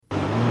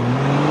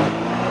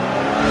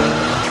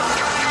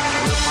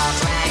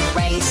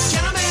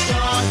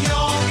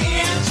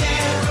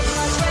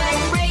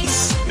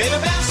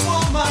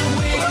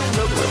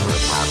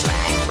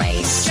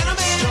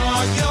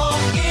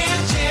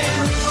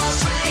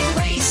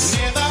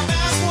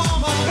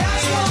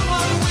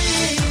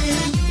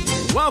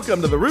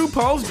welcome to the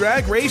RuPaul's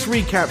Drag Race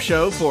Recap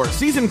Show for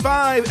Season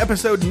 5,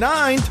 Episode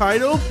 9,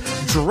 titled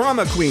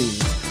Drama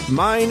Queens.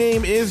 My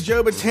name is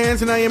Joe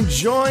Batanz, and I am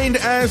joined,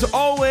 as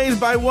always,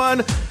 by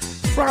one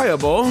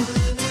friable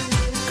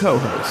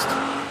co-host.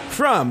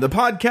 From the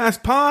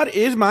podcast pod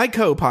is my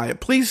co-pilot.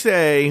 Please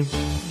say...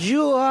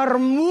 You are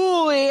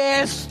muy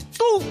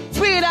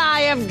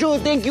estúpida if you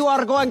think you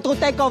are going to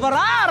take over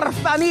our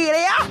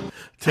familia.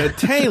 To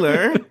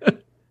Taylor...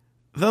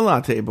 the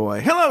Latte Boy.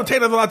 Hello,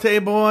 Taylor the Latte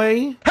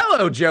Boy.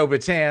 Hello, Joe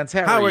Batanz.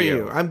 How are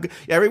you?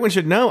 Everyone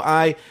should know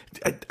I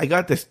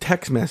got this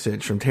text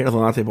message from Taylor the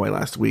Latte Boy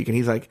last week, and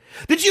he's like,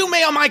 "Did you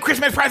mail my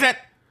Christmas present?"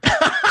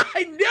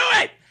 I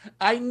knew it.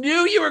 I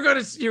knew you were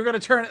going to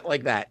turn it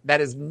like that.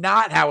 That is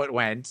not how it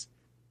went.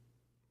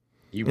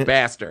 You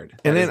bastard.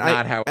 And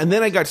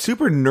then I got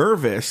super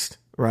nervous,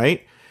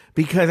 right?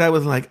 Because I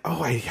was like,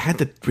 "Oh, I had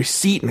the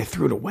receipt and I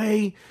threw it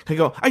away." I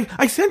go,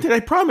 "I sent it. I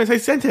promise, I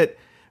sent it."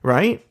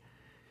 Right?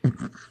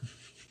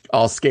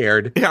 All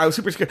scared. Yeah, I was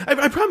super scared.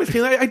 I promise,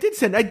 Taylor. I did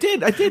send. I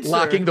did.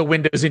 Locking the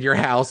windows in your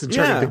house and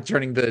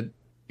turning the.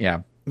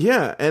 Yeah,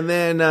 and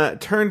then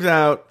turns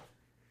out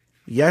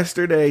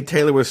yesterday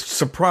Taylor was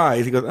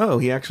surprised. He goes, "Oh,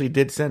 he actually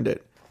did send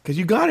it because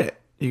you got it.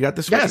 You got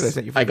the sweater yes, I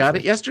sent you." I got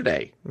it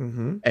yesterday,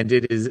 and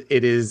it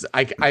is.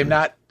 I'm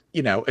not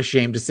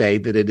ashamed to say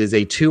that it is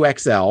a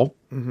 2XL,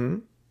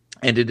 and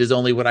it is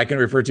only what I can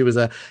refer to as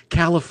a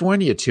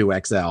California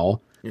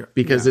 2XL.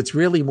 Because it's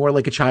really more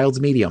like a child's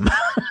medium.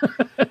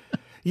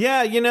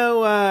 Yeah,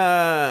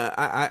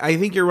 I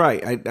think you're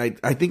right.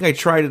 I think I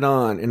tried it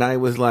on, and I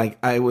was like,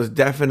 I was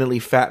definitely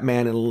fat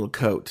man in a little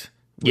coat.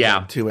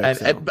 Yeah,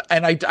 2XL.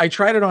 And I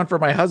tried it on for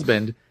my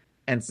husband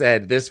and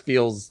said, "This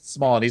feels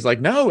small," and he's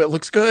like, "No, it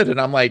looks good." And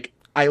I'm like,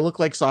 "I look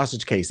like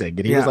sausage casing,"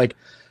 and he was like,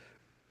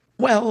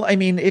 "Well, I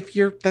mean, if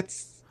you're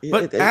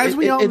But as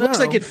we all know, it looks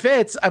like it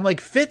fits." I'm like,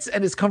 fits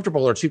and is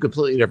comfortable are two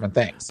completely different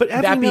things. But go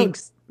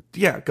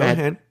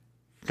ahead.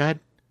 Go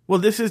ahead. Well,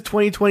 this is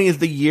 2020 is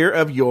the year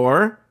of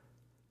your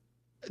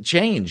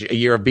change, a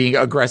year of being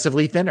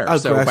aggressively thinner.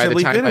 So by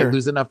the time I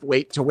lose enough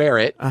weight to wear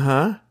it,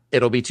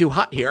 it'll be too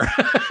hot here.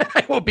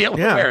 I won't be able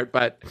to wear it.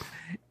 But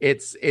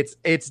it's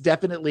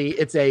definitely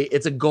it's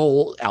a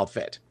goal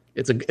outfit.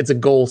 It's a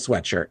goal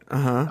sweatshirt.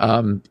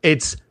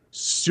 It's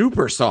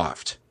super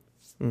soft,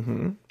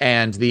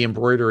 and the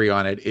embroidery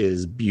on it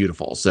is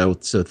beautiful. So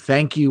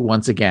thank you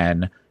once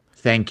again.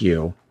 Thank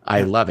you.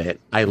 I love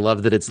it. I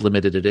love that it's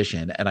limited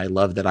edition, and I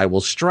love that I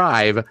will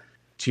strive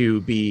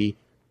to be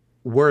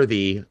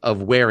worthy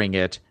of wearing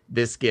it.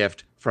 This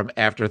gift from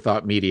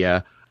Afterthought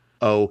Media.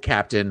 Oh,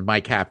 Captain,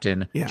 my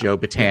Captain, Joe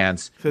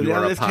Batanz. So you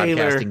are a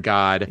podcasting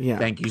god. Yeah.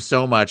 Thank you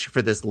so much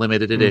for this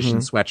limited edition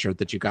sweatshirt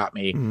that you got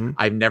me.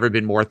 I've never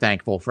been more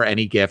thankful for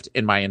any gift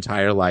in my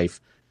entire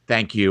life.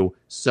 Thank you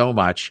so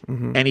much.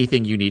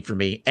 Anything you need from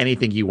me,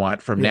 anything you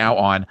want from now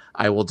on,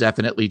 I will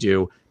definitely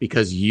do,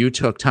 because you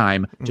took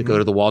time to go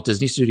to the Walt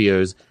Disney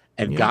Studios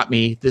and got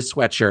me this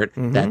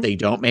sweatshirt that they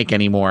don't make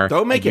anymore.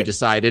 Don't make it. You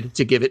decided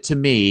to give it to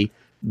me,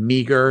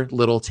 meager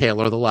little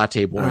Taylor the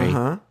Latte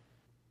Boy.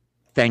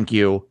 Thank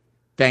you.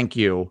 Thank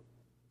you.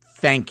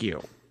 Thank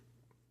you.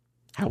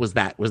 How was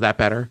that? Was that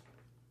better?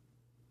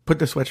 Put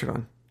the sweatshirt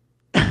on.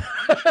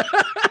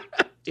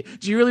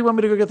 Do you really want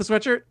me to go get the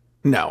sweatshirt?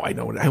 No, I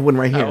don't. I have one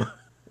right here.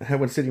 I have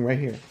one sitting right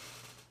here.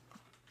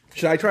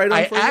 Should I try it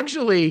on for you?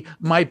 Actually,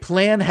 my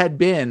plan had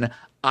been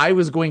I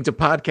was going to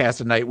podcast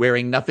tonight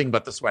wearing nothing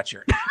but the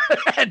sweatshirt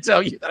and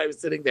tell you that I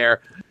was sitting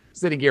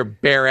here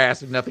bare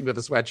ass with nothing but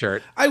the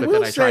sweatshirt. I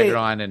tried it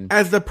on, and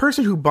as the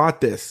person who bought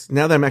this,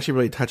 now that I'm actually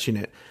really touching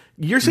it,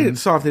 you're saying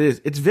it's soft. It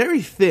is. It's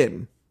very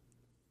thin.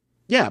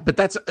 Yeah,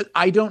 but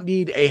I don't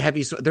need a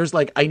heavy.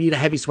 I need a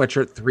heavy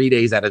sweatshirt 3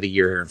 days out of the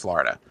year here in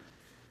Florida.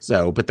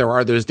 So, but there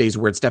are those days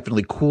where it's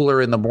definitely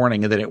cooler in the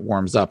morning and then it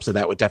warms up. So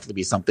that would definitely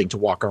be something to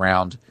walk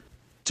around,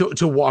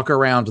 to walk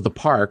around the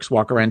parks,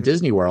 walk around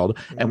Disney World.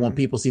 And when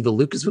people see the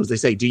Lucasfilms, they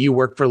say, "Do you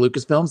work for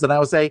Lucasfilms?" And I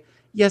would say,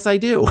 "Yes, I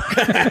do,"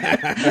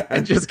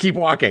 and just keep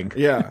walking.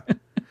 Yeah.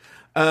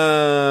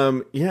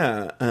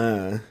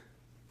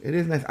 It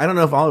is nice. I don't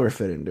know if I'll ever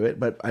fit into it,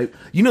 but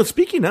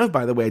speaking of,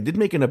 by the way, I did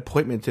make an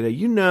appointment today.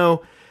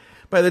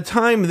 By the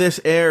time this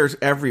airs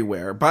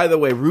everywhere, by the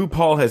way,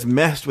 RuPaul has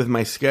messed with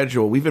my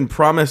schedule. We've been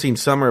promising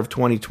summer of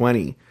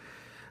 2020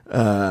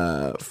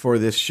 for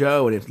this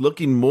show, and it's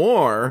looking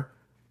more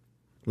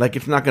like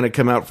it's not going to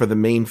come out for the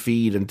main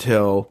feed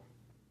until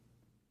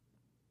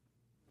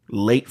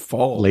late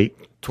fall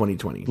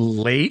 2020.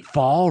 Late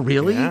fall?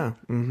 Really? Yeah.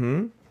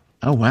 Mm-hmm.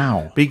 Oh,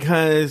 wow.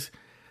 Because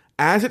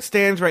as it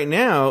stands right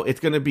now,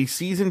 it's going to be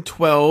season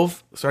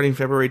 12 starting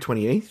February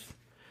 28th.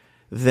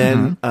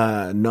 Then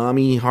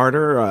Nami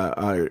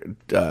Harder,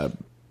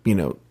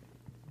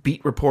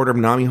 beat reporter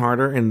Nami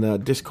Harder in the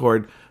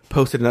Discord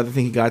posted another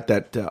thing he got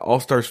that All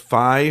Stars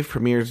 5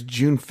 premieres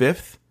June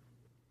 5th.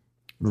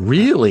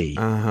 Really?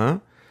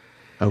 Uh-huh.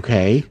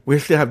 Okay. We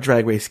still have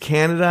Drag Race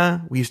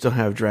Canada. We still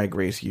have Drag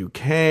Race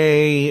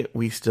UK.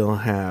 We still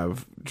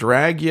have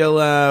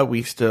Dragula.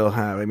 We still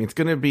have, it's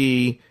going to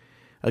be,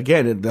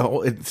 again,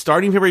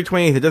 starting February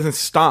 20th, it doesn't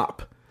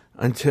stop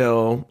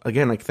until,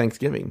 again, like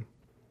Thanksgiving.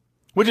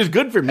 Which is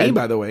good for me,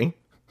 by the way.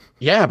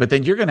 Yeah, but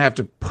then you're going to have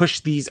to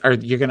push these.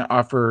 You're going to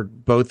offer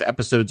both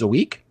episodes a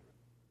week?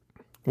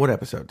 What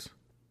episodes?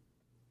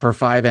 For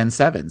 5 and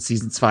 7.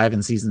 Seasons 5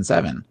 and season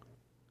 7.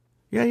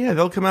 Yeah.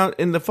 They'll come out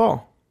in the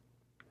fall.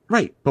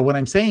 Right. But what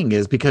I'm saying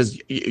is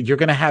because you're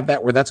going to have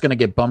that where that's going to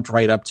get bumped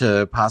right up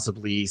to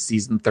possibly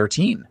season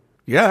 13.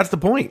 Yeah, that's the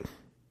point.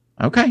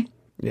 Okay.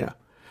 Yeah.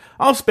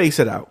 I'll space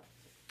it out.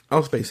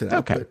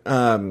 Okay.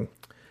 But,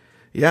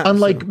 yeah.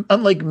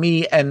 Unlike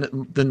me and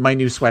my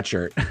new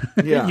sweatshirt,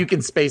 yeah. You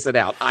can space it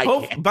out. I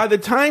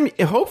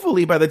can't.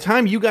 Hopefully by the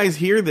time you guys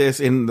hear this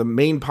in the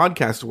main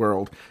podcast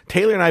world,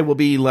 Taylor and I will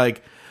be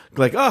like,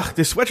 oh,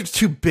 this sweatshirt's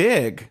too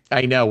big.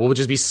 I know. We'll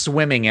just be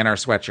swimming in our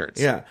sweatshirts.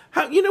 Yeah.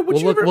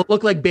 We'll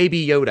look like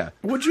Baby Yoda.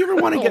 Would you ever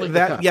want to get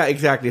that? Yeah,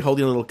 exactly.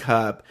 Holding a little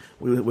cup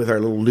with our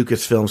little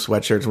Lucasfilm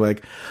sweatshirts. We're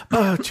like,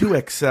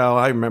 2XL.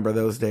 I remember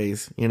those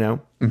days,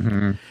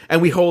 Mm-hmm.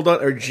 And we hold on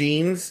our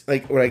jeans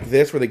like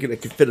this, where they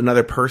could fit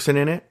another person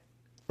in it.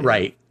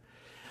 Right.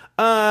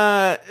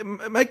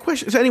 My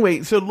question. So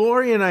anyway,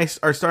 Lori and I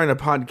are starting a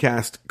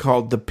podcast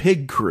called The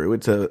Pig Crew.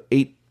 It's a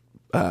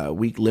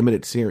 8-week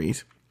limited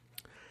series.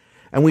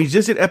 And we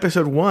just did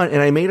episode 1,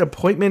 and I made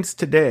appointments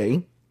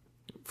today.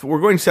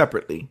 We're going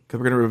separately because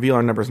we're going to reveal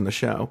our numbers in the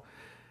show.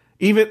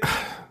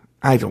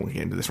 I don't want to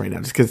get into this right now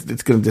just because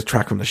it's going to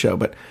distract from the show.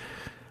 But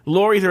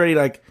Lori's already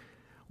like,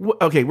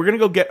 okay, we're going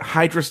to go get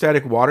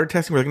hydrostatic water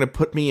testing. We're going to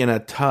put me in a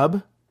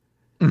tub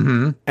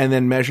and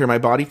then measure my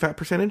body fat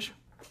percentage.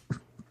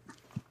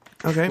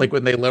 Okay. Like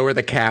when they lower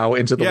the cow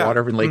into the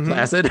water in Lake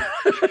Placid.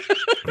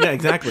 Yeah,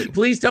 exactly.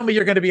 Please tell me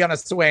you're going to be on a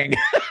swing.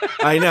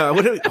 I know.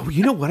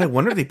 You know what? I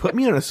wonder if they put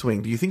me on a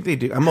swing. Do you think they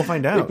do? I'm going to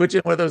find out. They put you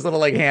in one of those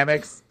little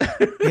hammocks.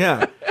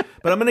 Yeah.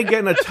 But I'm going to get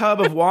in a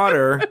tub of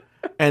water,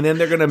 and then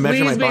they're going to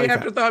measure my body fat.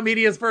 Afterthought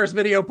Media's first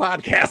video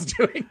podcast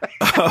doing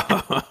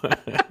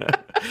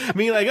that.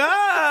 Me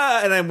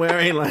and I'm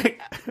wearing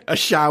a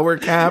shower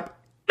cap.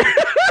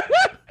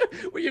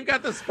 Where you've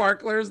got the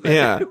sparklers,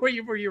 where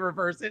you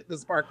reverse it, the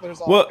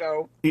sparklers all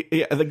go.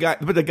 Yeah,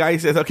 the guy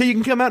says, "Okay, you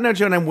can come out now,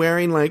 Joe." And I'm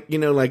wearing the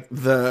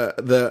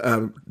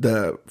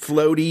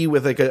floaty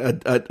with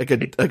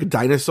a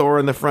dinosaur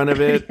in the front of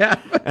it,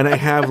 and I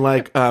have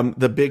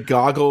the big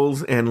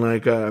goggles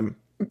and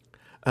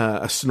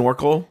a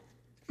snorkel.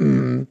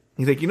 Mm.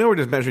 He's like, we're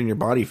just measuring your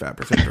body fat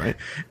percentage, right?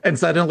 And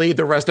suddenly,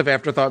 the rest of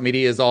Afterthought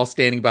Media is all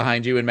standing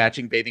behind you in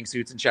matching bathing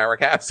suits and shower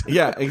caps.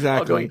 Yeah,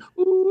 exactly.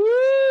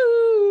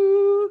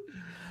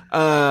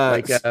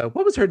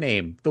 What was her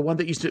name? The one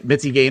that used to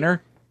Mitzi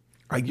Gaynor.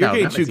 You're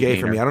getting too gay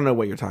for me. I don't know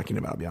what you're talking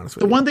about. To be honest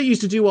with you, the one that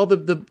used to do all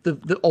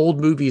the old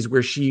movies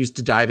where she used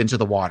to dive into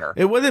the water.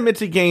 It wasn't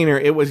Mitzi Gaynor.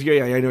 It was I know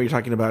what you're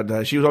talking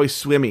about. She was always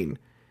swimming.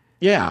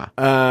 Yeah.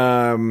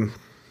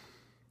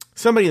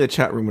 Somebody in the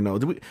chat room would know.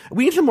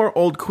 We need some more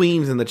old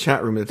queens in the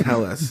chat room to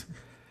tell us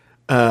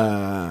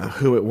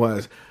who it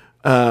was.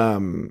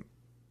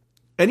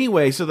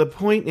 Anyway, so the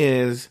point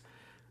is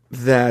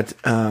that.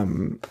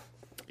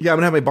 Yeah, I'm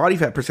going to have my body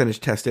fat percentage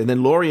tested. And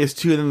then Lori is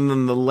too. And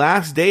then the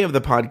last day of the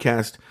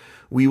podcast,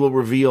 we will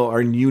reveal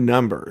our new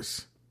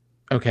numbers.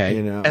 Okay.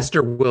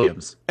 Esther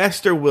Williams.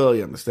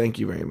 Thank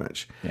you very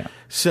much. Yeah.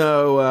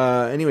 So,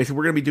 anyway,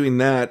 we're going to be doing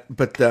that.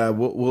 But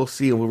we'll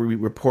see. We'll be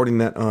reporting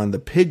that on the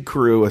Pig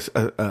Crew,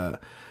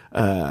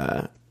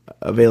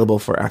 available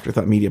for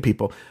Afterthought Media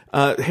people.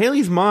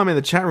 Haley's mom in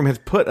the chat room has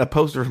put a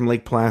poster from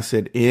Lake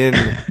Placid in...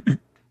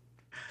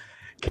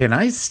 Can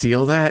I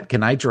steal that?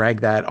 Can I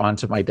drag that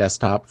onto my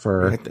desktop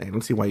for... I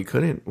don't see why you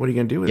couldn't. What are you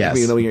going to do with it?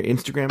 Your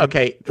Instagram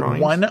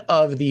drawings? One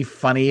of the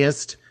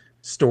funniest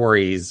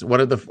stories, one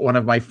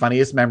of my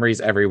funniest memories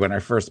ever when I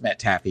first met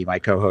Taffy, my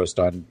co-host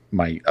on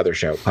my other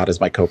show, Pod is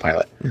My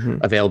Co-Pilot,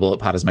 available at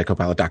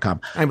podismycopilot.com.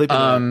 I believe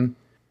that.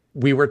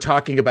 We were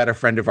talking about a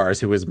friend of ours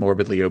who was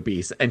morbidly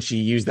obese, and she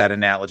used that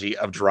analogy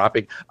of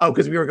dropping.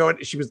 Because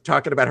she was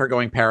talking about her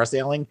going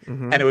parasailing,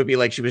 and it would be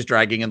like she was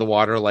dragging in the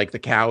water like the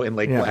cow in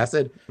Lake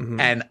Placid.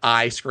 And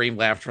I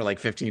laughed for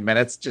 15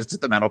 minutes just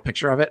at the mental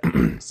picture of it.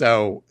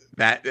 So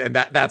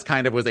that's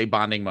kind of was a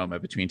bonding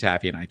moment between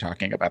Taffy and I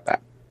talking about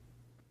that.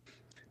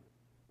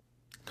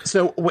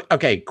 So,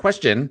 okay,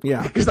 question.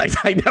 Yeah. Because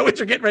I know what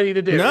you're getting ready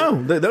to do.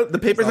 No, the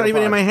paper's not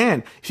even in my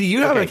hand. See,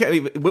 you have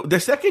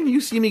the second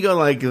you see me go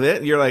like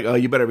this, you're like, oh,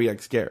 you better be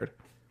scared.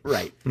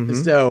 Right.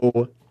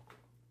 So,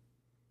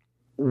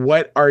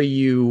 what are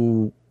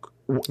you...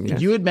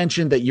 Yes. You had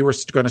mentioned that you were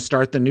going to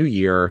start the new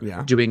year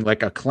doing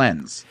a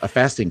cleanse, a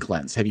fasting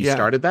cleanse. Have you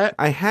started that?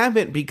 I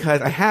haven't because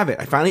I have it.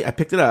 I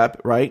picked it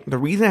up, right? The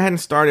reason I hadn't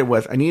started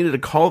was I needed to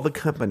call the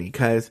company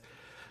because...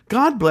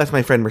 God bless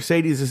my friend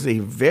Mercedes. This is a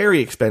very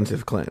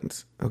expensive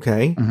cleanse.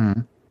 Okay.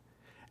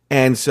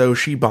 And so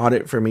she bought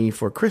it for me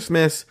for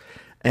Christmas.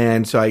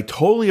 And so I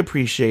totally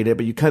appreciate it.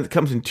 But it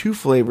comes in 2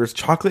 flavors,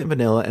 chocolate and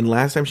vanilla. And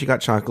last time she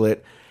got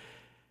chocolate.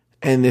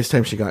 And this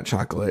time she got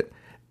chocolate.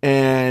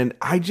 And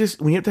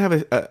we have to have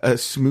a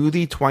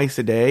smoothie twice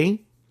a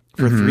day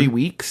for 3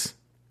 weeks,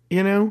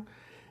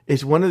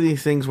 it's one of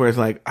these things where it's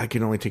like, I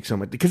can only take so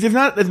much. Because there's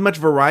not as much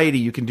variety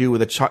you can do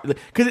with a chocolate.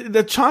 Because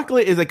the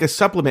chocolate is like a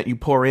supplement you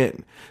pour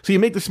in. So you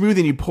make the smoothie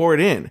and you pour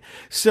it in.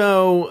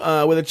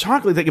 So with a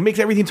chocolate, it's like it makes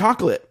everything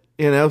chocolate.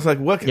 It's like,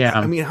 what? Yeah.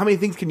 I mean, how many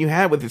things can you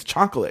have with this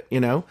chocolate,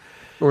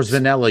 Or it's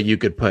vanilla you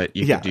could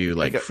do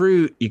like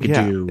fruit. You could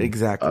do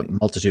exactly a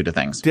multitude of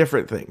things.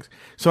 Different things.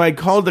 So I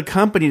called the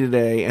company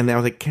today and I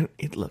was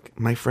like, look,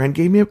 my friend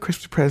gave me a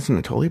Christmas present.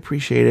 I totally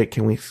appreciate it.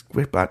 Can we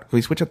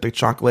switch up the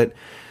chocolate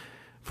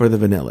for the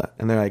vanilla?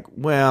 And they're like,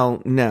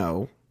 well,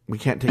 no, we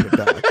can't take it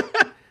back.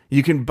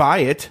 You can buy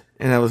it.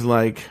 And I was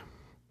like,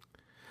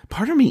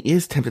 part of me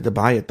is tempted to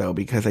buy it though,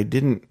 because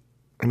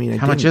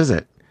how much is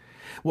it?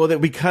 Well,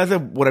 because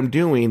of what I'm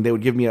doing, they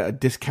would give me a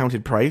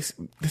discounted price.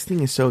 This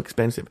thing is so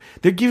expensive.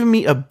 They're giving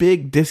me a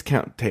big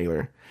discount,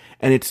 Taylor,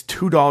 and it's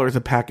 $2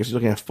 a package. You're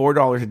looking at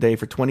 $4 a day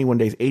for 21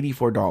 days,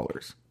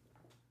 $84.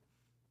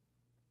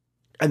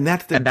 And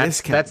that's the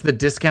discount. That's the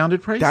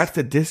discounted price? That's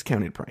the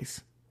discounted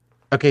price.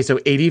 Okay, so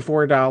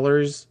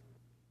 $84.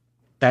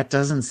 That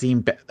doesn't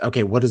seem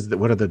okay. What are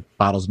the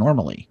bottles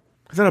normally?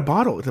 It's not a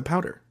bottle. It's a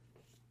powder.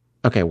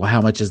 Okay, well,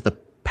 how much is the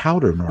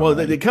powder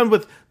normally? Well,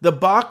 the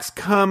box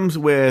comes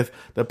with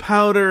the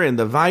powder and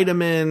the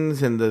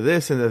vitamins and the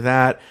this and the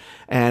that,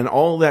 and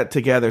all that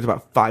together is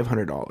about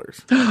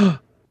 $500.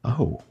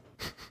 Oh,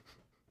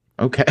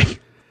 okay,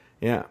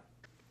 yeah.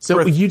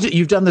 So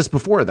you've done this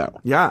before, though.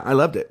 Yeah, I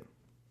loved it.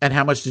 And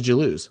how much did you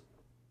lose?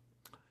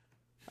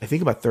 I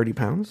think about 30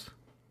 pounds.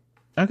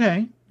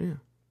 Okay, yeah.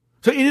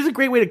 So it is a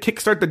great way to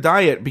kickstart the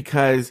diet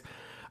because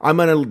I'm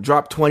going to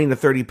drop 20 to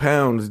 30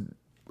 pounds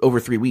over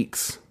 3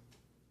 weeks.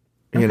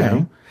 You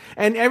know,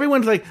 and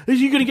everyone's like, "Are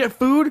you going to get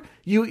food?"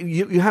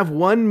 You have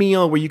one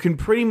meal where you can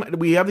pretty much.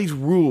 We have these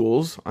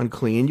rules on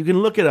clean. You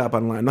can look it up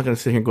online. I'm not going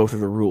to sit here and go through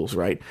the rules,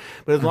 right?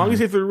 But as long as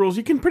you have the rules,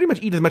 you can pretty much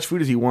eat as much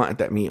food as you want at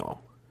that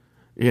meal.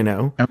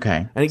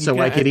 Okay. So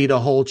I could eat a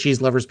whole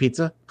cheese lovers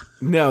pizza?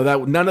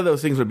 No, none of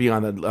those things would be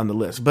on the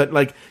list. But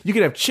like, you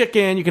can have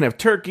chicken, you can have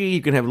turkey,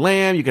 you can have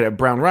lamb, you can have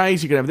brown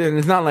rice, you can have this. And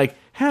it's not like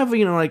have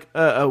like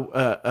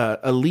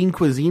a lean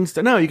cuisine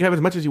stuff. No, you can have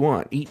as much as you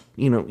want. Eat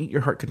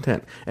your heart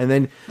content. And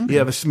then you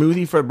have a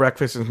smoothie for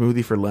breakfast and a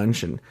smoothie for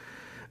lunch, and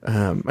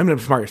I'm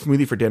smart.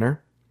 Smoothie for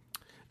dinner.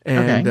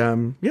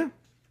 And yeah,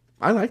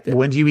 I liked it.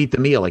 When do you eat the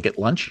meal? Like at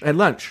lunch? At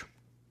lunch.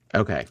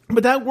 Okay,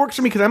 but that works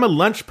for me because I'm a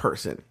lunch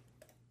person.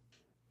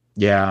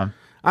 Yeah.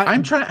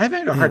 I've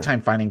had a hard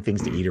time finding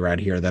things to eat around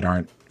here that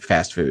aren't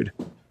fast food.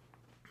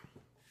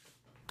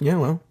 Yeah,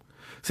 well,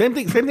 same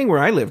thing where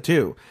I live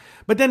too.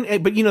 But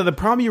the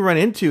problem you run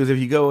into is if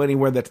you go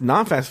anywhere that's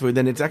not fast food,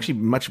 then it's actually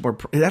much more.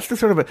 That's the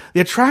sort of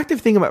the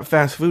attractive thing about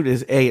fast food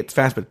is A, it's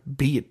fast, but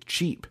B, it's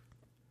cheap.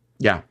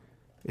 Yeah,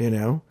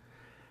 and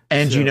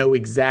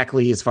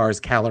exactly as far as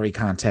calorie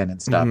content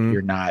and stuff,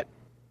 you're not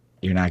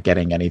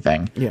getting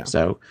anything. Yeah.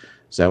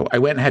 So I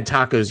went and had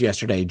tacos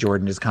yesterday.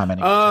 Jordan is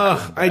commenting.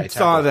 Oh, I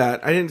saw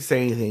that. I didn't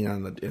say anything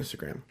on the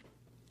Instagram.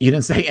 You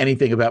didn't say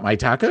anything about my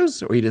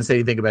tacos, or you didn't say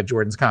anything about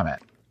Jordan's comment?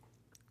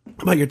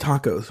 About your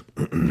tacos.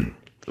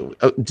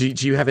 Do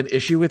you have an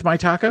issue with my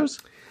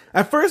tacos?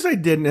 At first I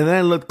didn't, and then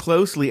I looked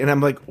closely, and I'm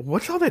like,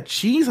 what's all that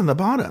cheese on the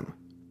bottom?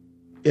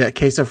 Yeah,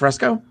 queso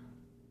fresco?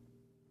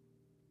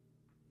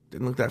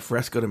 Didn't look that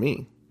fresco to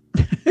me.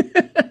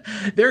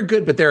 They're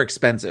good, but they're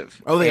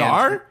expensive. Oh, they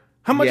are?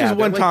 How much is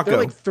one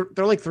taco?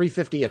 They're like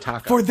 $3.50 a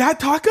taco. For that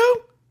taco?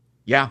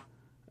 Yeah.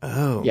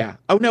 Oh. Yeah.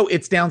 Oh no,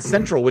 it's down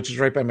Central, which is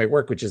right by my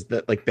work, which is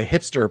the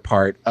hipster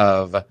part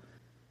of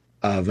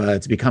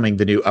it's becoming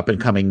the new up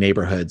and coming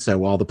neighborhood.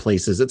 So all the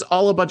places, it's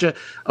all a bunch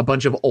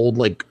of old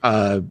like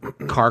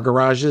car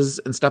garages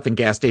and stuff and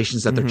gas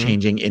stations that they're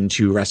changing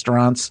into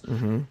restaurants.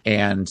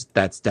 And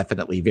that's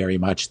definitely very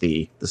much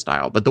the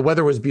style. But the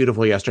weather was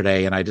beautiful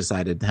yesterday, and I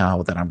decided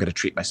that I'm going to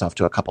treat myself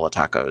to a couple of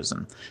tacos,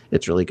 and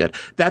it's really good.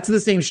 That's the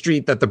same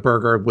street that the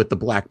burger with the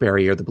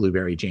blackberry or the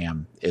blueberry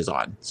jam is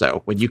on.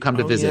 So when you come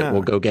to visit,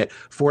 we'll go get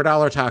 $4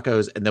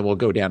 tacos, and then we'll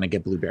go down and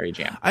get blueberry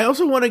jam. I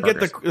also want to get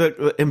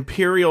the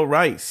imperial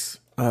rice.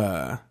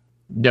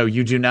 No,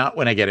 you do not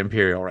want to get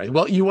imperial rice.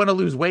 Well, you want to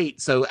lose weight.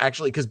 So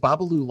actually, because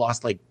Babalu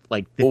lost like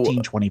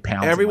 15, 20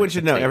 pounds. Everyone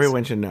should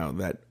know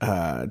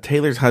that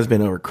Taylor's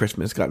husband over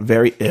Christmas got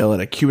very ill at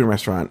a Cuban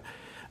restaurant.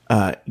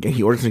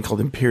 He ordered something called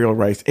imperial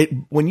rice.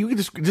 When you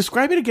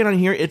describe it again on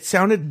here, it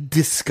sounded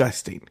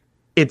disgusting.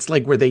 It's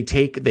like where they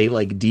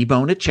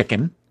debone a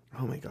chicken.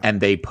 Oh my God. And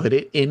they put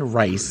it in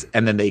rice,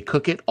 and then they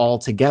cook it all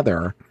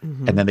together,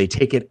 and then they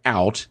take it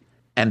out,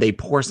 and they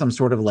pour some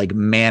sort of like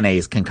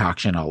mayonnaise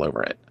concoction all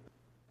over it.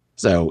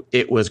 So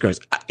it was gross.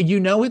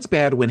 It's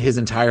bad when his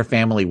entire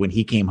family, when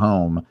he came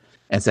home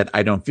and said,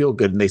 I don't feel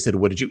good. And they said,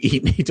 what did you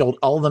eat? And he told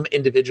all of them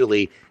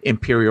individually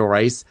imperial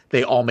rice.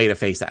 They all made a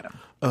face at him.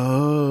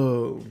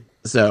 Oh.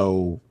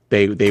 So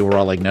they were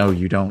all like, no,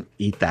 you don't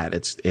eat that.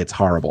 It's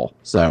horrible.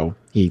 So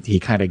he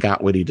kind of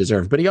got what he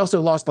deserved. But he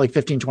also lost like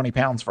 15, 20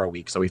 pounds for a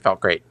week. So he felt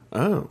great.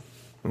 Oh,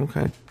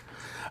 okay.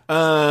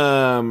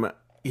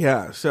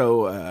 Yeah.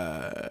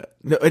 So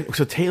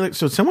Taylor.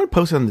 So someone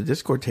posted on the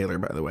Discord, Taylor,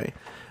 by the way,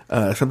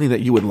 something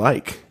that you would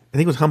like. I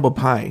think it was Humble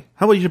Pie.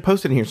 How about you should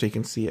post it in here so you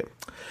can see it.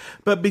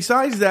 But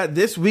besides that,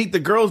 this week the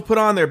girls put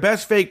on their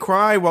best fake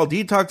cry while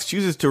Detox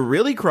chooses to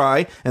really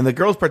cry, and the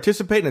girls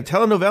participate in a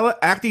telenovela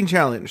acting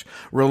challenge.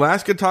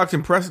 Relaska talks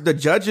impresses the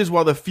judges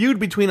while the feud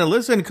between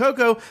Alyssa and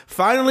Coco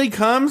finally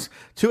comes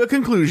to a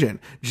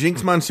conclusion.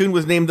 Jinx Monsoon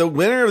was named the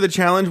winner of the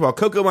challenge, while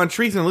Coco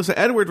Montrese and Alyssa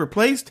Edwards were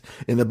placed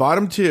in the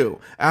bottom two.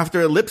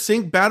 After a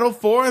lip-sync battle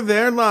for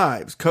their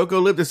lives, Coco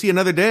lived to see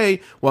another day,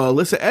 while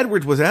Alyssa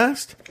Edwards was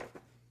asked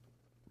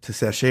to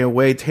sashay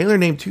away. Taylor,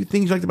 named 2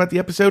 things you liked about the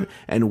episode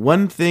and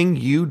 1 thing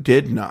you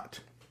did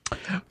not.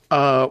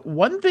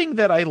 One thing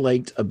that I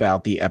liked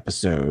about the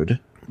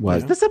episode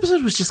was this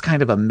episode was just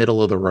kind of a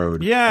middle of the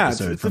road. Yeah, it's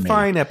a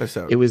fine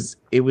episode. It was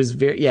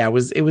very, it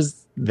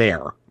was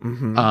there.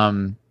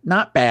 Mm-hmm.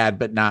 Not bad,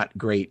 but not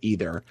great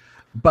either.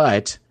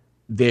 But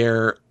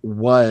there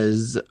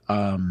was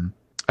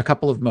a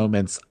couple of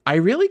moments. I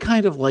really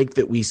kind of like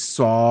that we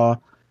saw,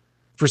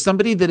 for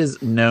somebody that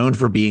is known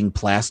for being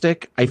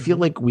plastic, I feel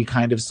like we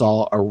kind of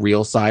saw a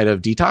real side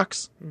of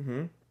Detox.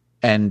 Mm-hmm.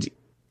 And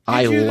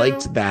I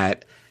liked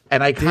that.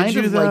 And I kind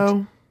of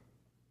liked...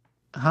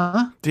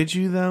 Huh? Did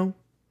you, though?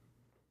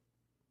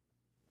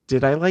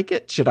 Did I like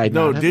it? Should I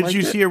not have did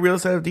you see a real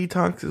side of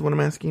Detox is what I'm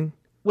asking?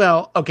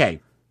 Well, okay.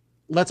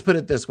 Let's put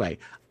it this way.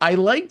 I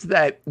liked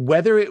that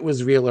whether it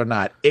was real or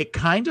not, it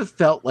kind of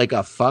felt like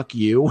a fuck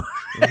you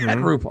at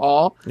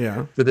RuPaul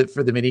for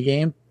the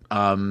minigame.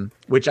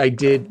 Which I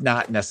did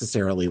not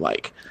necessarily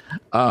like.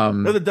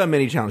 The dumb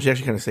mini challenge. She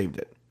actually kind of saved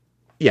it.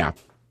 Yeah.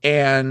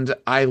 And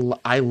I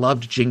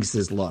loved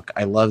Jinx's look.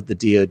 I loved the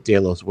Dia de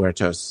los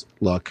Muertos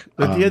look.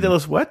 The Dia de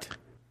los what?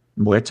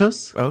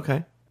 Muertos? Oh,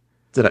 okay.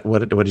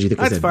 What did you think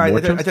I said? That's fine.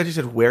 I thought you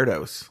said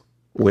weirdos.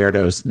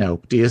 Weirdos. No.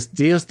 Dias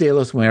de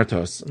los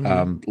Muertos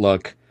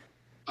look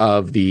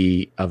of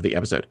the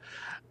episode.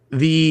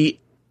 The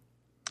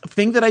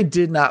thing that I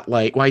did not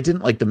like, well, I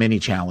didn't like the mini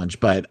challenge,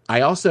 but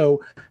I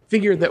also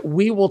figure that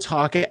we will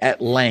talk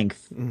at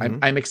length.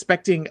 I'm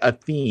expecting a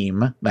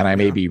theme, that I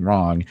may be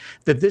wrong,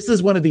 that this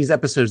is one of these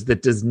episodes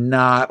that does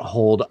not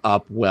hold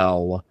up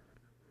well.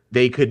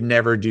 They could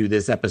never do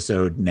this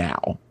episode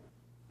now.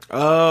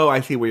 Oh,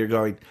 I see where you're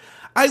going.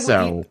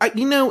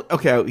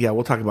 Okay, yeah,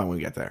 we'll talk about it when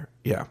we get there.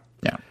 Yeah.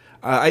 Yeah.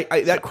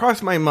 That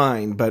crossed my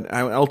mind, but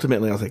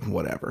ultimately I was like,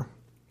 whatever.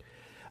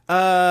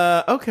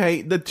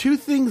 Okay, the 2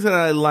 things that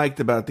I liked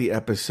about the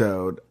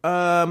episode,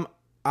 I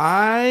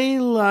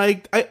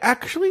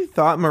actually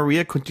thought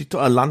Maria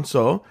Conchita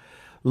Alonso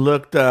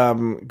looked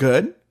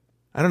good.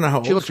 I don't know how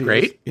old she looked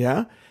great. Is.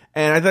 Yeah.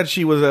 And I thought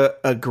she was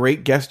a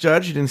great guest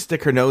judge. She didn't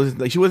stick her nose.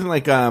 Like, she wasn't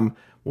like, what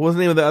was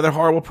the name of the other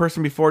horrible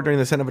person before during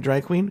the Son of a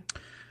Drag Queen?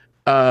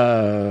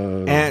 Amber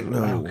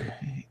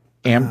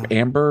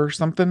or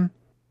something?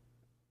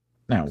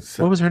 No.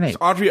 What was her name?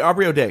 Aubrey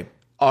O'Day.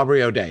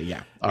 Aubrey O'Day,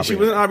 yeah. She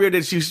wasn't Aubrey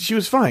O'Day. She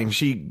was fine.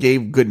 She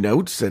gave good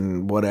notes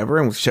and whatever,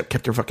 and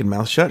kept her fucking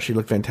mouth shut. She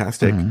looked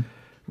fantastic.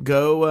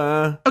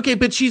 Okay,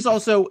 but she's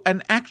also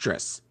an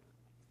actress.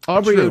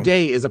 Aubrey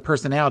O'Day is a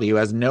personality who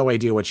has no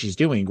idea what she's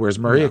doing, whereas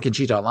Maria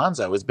Conchita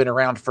Alonso has been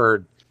around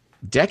for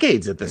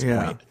decades at this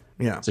point.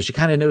 Yeah. So she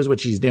kind of knows what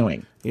she's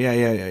doing.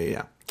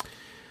 Yeah.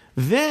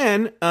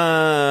 Then,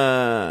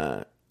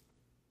 the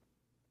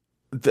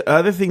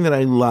other thing that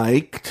I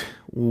liked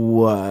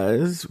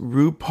was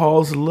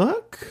RuPaul's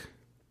look.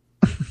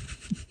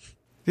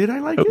 Did I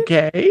like it?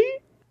 Okay.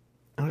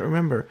 I don't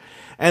remember.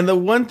 And the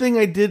one thing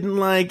I didn't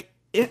like,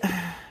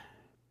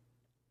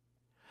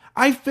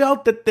 I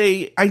felt that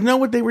I know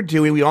what they were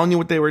doing. We all knew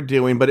what they were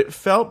doing, but it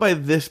felt by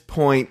this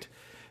point,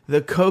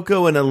 the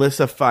Coco and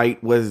Alyssa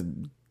fight was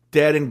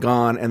dead and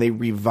gone, and they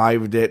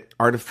revived it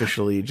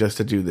artificially just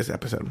to do this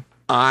episode.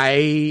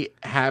 I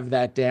have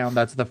that down.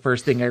 That's the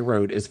first thing I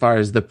wrote. As far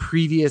as the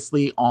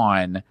previously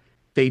on,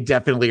 they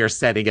definitely are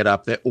setting it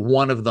up that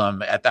one of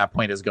them at that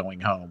point is going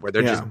home, where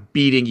they're just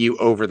beating you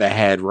over the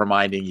head,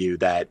 reminding you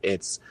that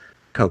it's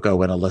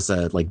Coco and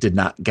Alyssa did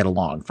not get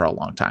along for a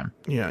long time.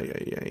 Yeah.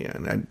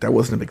 And I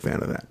wasn't a big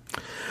fan of that.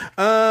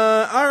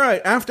 All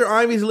right. After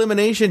Ivy's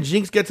elimination,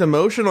 Jinx gets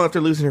emotional after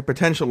losing her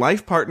potential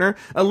life partner.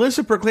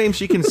 Alyssa proclaims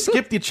she can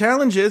skip the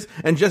challenges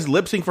and just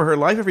lip sync for her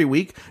life every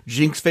week.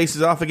 Jinx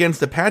faces off against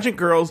the pageant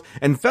girls,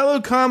 and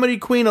fellow comedy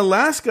queen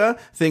Alaska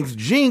thinks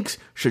Jinx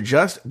should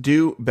just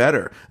do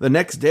better. The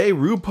next day,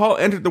 RuPaul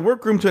entered the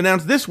workroom to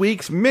announce this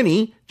week's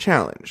mini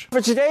challenge.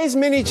 For today's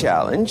mini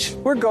challenge,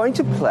 we're going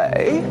to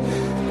play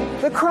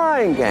the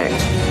crying game.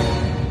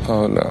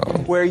 Oh no.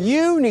 Where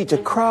you need to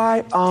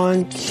cry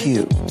on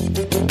cue.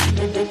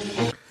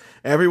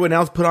 Everyone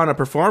else put on a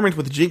performance,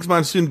 with Jinx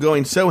Monsoon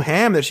going so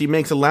ham that she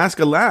makes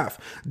Alaska laugh.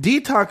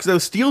 Detox, though,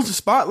 steals the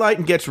spotlight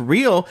and gets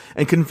real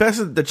and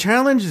confesses that the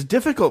challenge is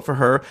difficult for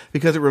her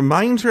because it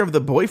reminds her of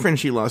the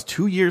boyfriend she lost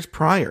 2 years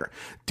prior.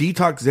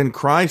 Detox then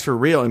cries for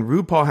real, and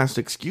RuPaul has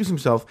to excuse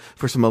himself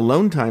for some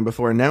alone time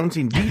before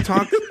announcing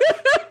Detox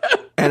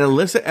and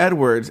Alyssa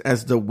Edwards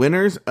as the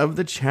winners of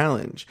the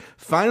challenge.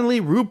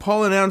 Finally,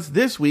 RuPaul announced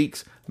this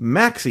week's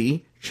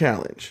Maxi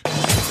Challenge.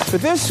 For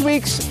this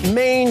week's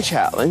main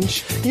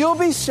challenge, you'll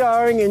be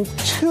starring in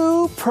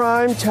 2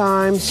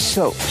 primetime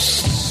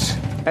soaps.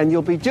 And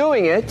you'll be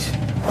doing it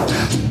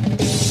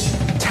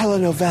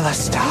telenovela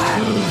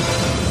style.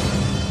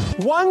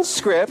 One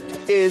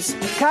script is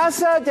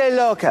Casa de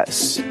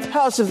Locas,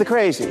 House of the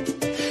Crazy.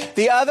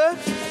 The other,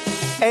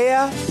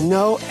 Ella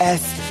no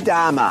es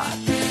dama.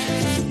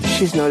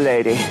 She's no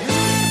lady.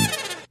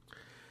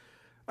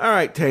 All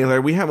right,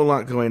 Taylor, we have a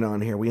lot going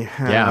on here. We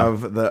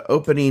have the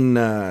opening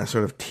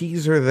sort of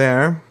teaser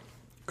there,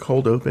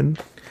 cold open.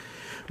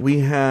 We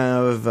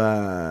have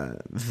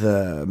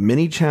the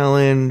mini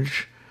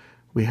challenge.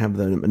 We have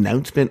the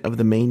announcement of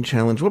the main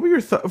challenge. What were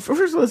your thoughts?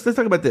 First, let's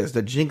talk about this.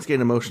 The Jinx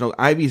getting emotional.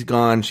 Ivy's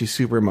gone. She's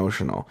super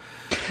emotional.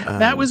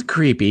 That was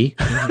creepy.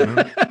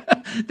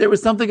 Mm-hmm. There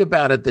was something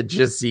about it that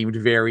just seemed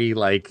very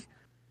like,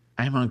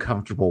 I'm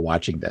uncomfortable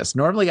watching this.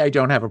 Normally, I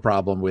don't have a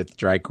problem with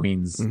drag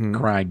queens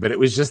crying, but it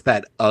was just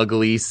that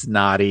ugly,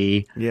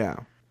 snotty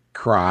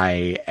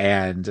cry.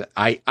 And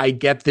I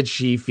get that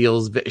she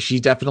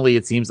definitely,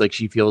 it seems like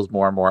she feels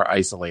more and more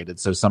isolated.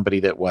 So somebody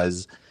that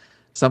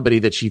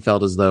she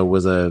felt as though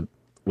was a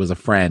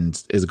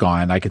friend is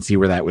gone. I can see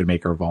where that would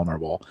make her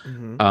vulnerable.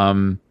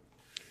 Mm-hmm.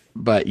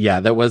 But yeah,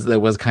 that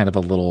was kind of a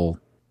little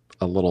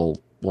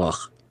ugh.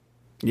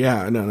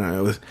 Yeah,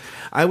 no.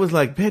 I was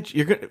like,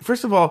 bitch,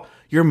 first of all,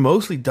 you're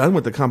mostly done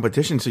with the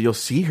competition, so you'll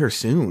see her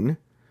soon.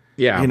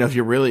 Yeah. If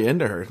you're really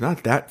into her. It's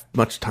not that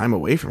much time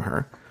away from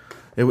her.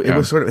 It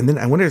was sort of, and then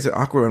I wonder, is it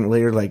awkward when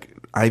later, like,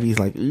 Ivy's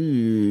like,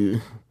 ooh.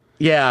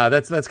 Yeah,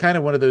 that's kind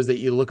of one of those that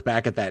you look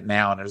back at that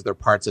now, and there are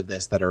parts of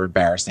this that are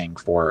embarrassing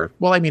for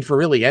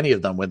really any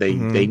of them, when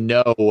they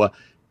know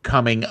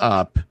coming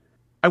up.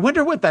 I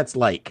wonder what that's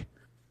like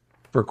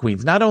for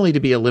queens, not only to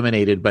be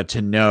eliminated, but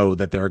to know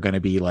that there are going to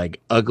be like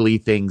ugly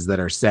things that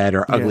are said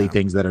or ugly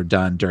things that are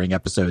done during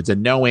episodes,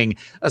 and knowing,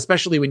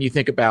 especially when you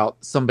think about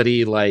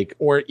somebody like,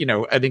 or,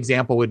 an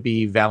example would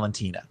be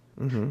Valentina,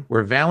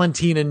 where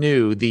Valentina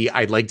knew the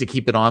 "I'd like to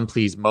keep it on,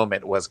 please"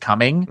 moment was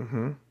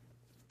coming,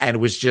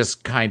 and was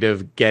just kind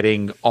of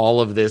getting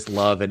all of this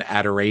love and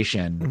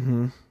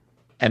adoration.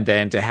 And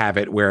then to have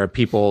it where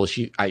people,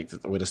 I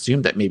would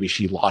assume that maybe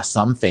she lost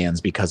some fans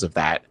because of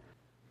that,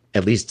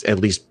 at least,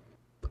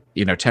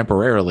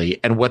 temporarily,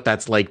 and what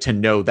that's like to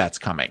know that's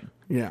coming.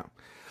 Yeah.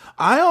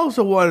 I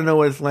also want to know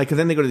what it's like, because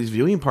then they go to these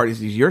viewing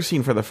parties, you're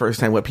seeing for the first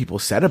time what people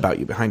said about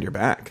you behind your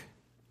back.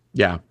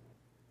 Yeah.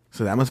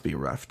 So that must be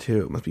rough,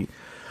 too. It must be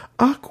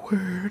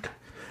awkward.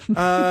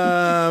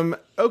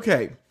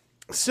 Okay.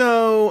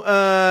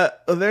 So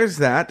there's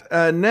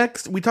that.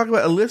 Next, we talk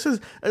about Alyssa.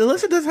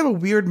 Alyssa does have a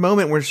weird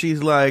moment where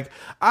she's like,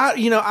 I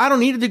don't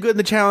need to do good in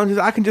the challenges.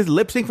 I can just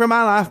lip sync for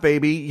my life,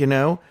 baby,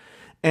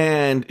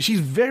 And she's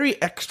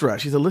very extra.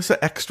 She's Alyssa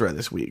extra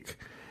this week.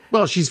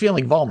 Well, she's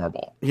feeling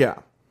vulnerable. Yeah.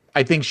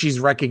 I think she's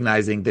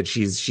recognizing that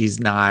she's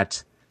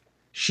not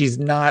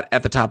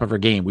at the top of her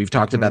game. We've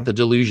talked about the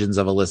delusions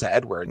of Alyssa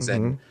Edwards,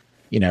 and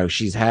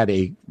she's had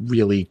a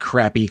really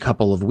crappy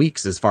couple of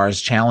weeks as far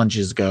as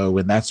challenges go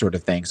and that sort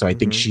of thing. So I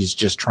think she's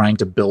just trying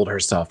to build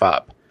herself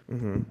up.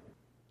 And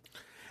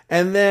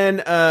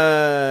then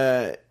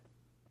I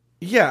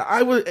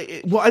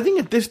think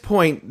at this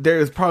point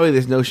there's probably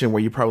this notion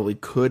where you probably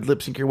could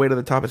lip sync your way to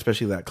the top,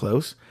 especially that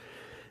close.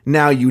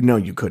 Now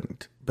you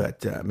couldn't,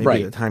 but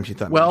maybe at the time she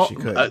thought maybe she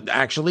could.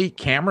 Actually,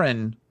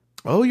 Cameron.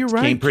 Oh, you're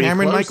right.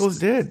 Cameron close. Michaels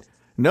did.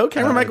 No,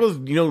 Cameron Michaels,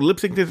 lip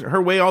synced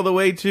her way all the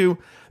way to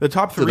the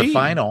top 3. To the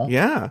final.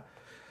 Yeah.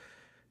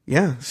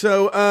 Yeah.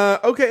 So,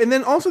 okay. And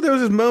then also there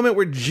was this moment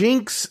where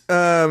Jinx,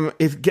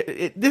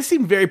 this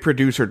seemed very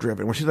producer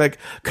driven, where she's like,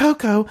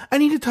 Coco, I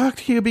need to talk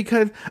to you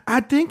because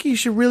I think you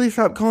should really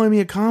stop calling me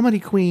a comedy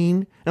queen.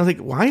 And I was like,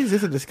 why is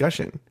this a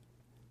discussion?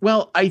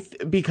 Well,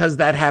 because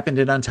that happened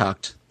in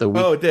Untucked the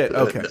week. Oh, it did.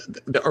 Okay.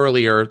 The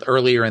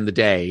earlier in the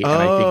day. And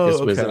I think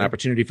this was an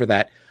opportunity for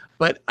that.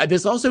 But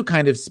this also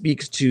kind of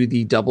speaks to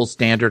the double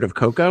standard of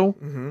Coco,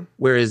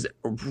 whereas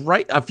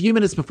right a few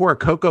minutes before,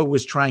 Coco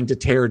was trying to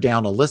tear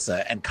down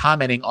Alyssa and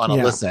commenting on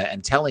Alyssa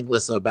and telling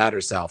Alyssa about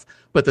herself.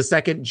 But the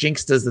second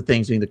Jinx does the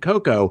things being the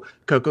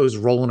Coco's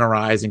rolling her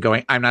eyes and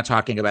going, I'm not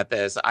talking about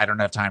this. I don't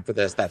have time for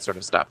this, that sort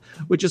of stuff,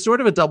 which is sort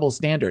of a double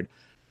standard.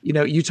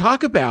 You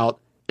talk about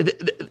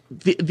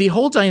the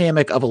whole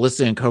dynamic of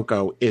Alyssa and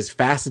Coco is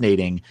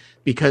fascinating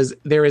because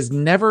there is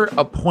never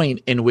a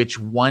point in which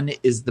one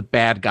is the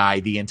bad guy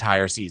the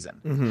entire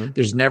season.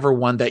 There's never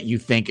one that you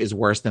think is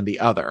worse than the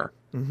other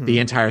the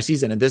entire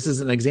season. And this is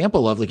an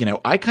example of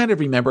I kind of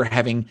remember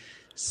having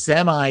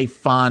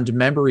semi-fond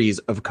memories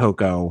of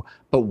Coco,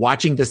 but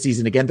watching this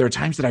season again, there are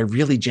times that I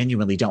really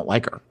genuinely don't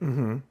like her.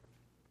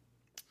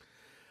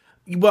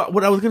 Well,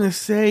 what I was going to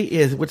say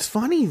is what's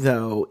funny,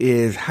 though,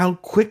 is how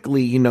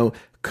quickly,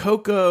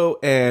 Coco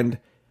and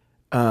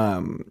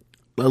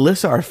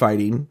Alyssa are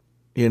fighting,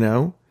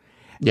 Yeah.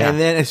 And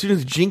then as soon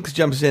as Jinx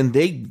jumps in,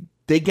 they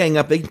gang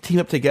up, they team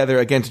up together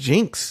against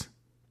Jinx.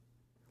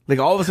 Like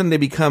all of a sudden they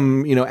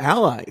become,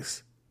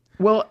 allies.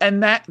 Well,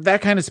 and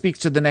that kind of speaks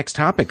to the next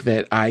topic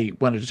that I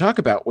wanted to talk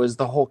about was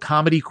the whole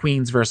comedy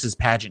queens versus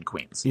pageant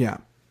queens. Yeah.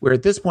 Where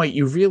at this point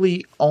you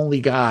really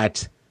only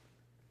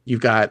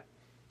you've got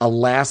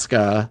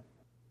Alaska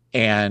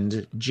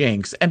and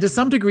Jinx, and to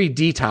some degree,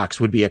 Detox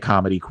would be a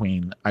comedy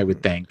queen, I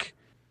would think.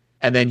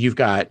 And then you've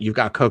got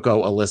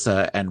Coco,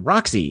 Alyssa, and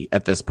Roxy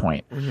at this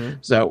point. Mm-hmm.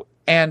 So,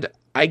 and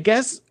I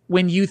guess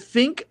when you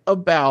think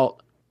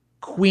about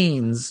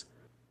queens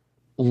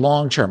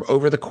long term,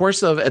 over the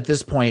course of, at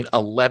this point,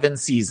 11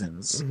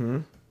 seasons,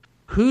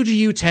 who do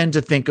you tend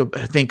to think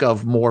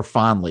of more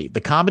fondly, the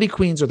comedy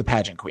queens or the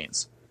pageant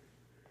queens?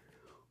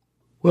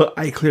 Well,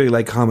 I clearly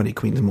like comedy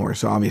queens more,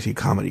 so obviously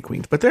comedy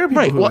queens. But there are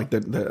people who like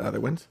the other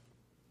ones.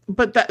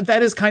 But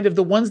that is kind of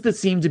the ones that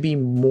seem to be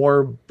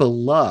more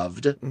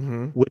beloved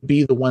would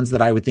be the ones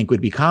that I would think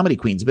would be comedy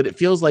queens. But it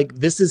feels like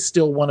this is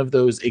still one of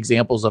those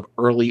examples of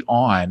early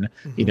on.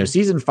 You know,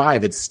 season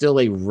 5, it's still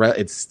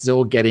it's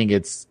still getting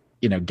its,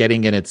 you know,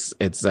 getting it.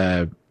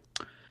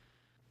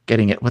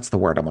 What's the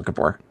word I'm looking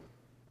for?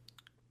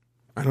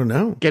 I don't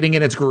know. Getting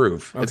in its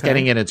groove. Okay. It's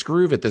getting in its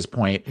groove at this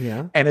point.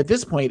 Yeah. And at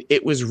this point,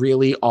 it was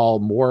really all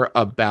more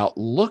about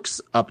looks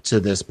up to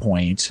this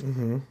point.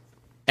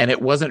 And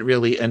it wasn't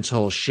really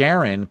until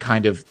Sharon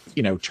kind of,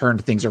 you know,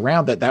 turned things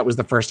around that was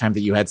the first time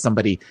that you had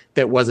somebody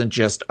that wasn't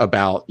just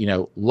about, you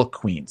know, look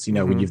queens. You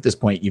know, when at this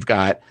point you've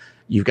got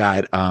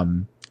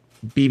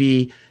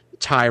Bibi,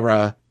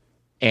 Tyra,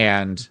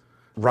 and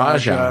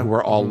Raja, who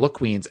are all look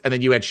queens, and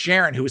then you had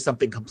Sharon, who was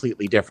something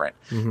completely different.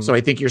 So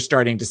I think you're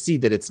starting to see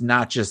that it's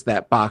not just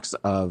that box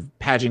of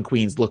pageant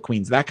queens, look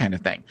queens, that kind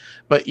of thing.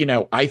 But, you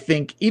know, I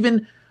think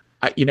even,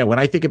 you know, when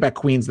I think about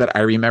queens that I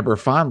remember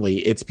fondly,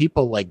 it's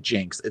people like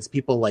Jinx, it's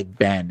people like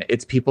Ben,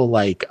 it's people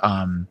like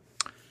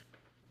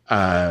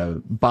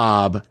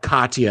Bob,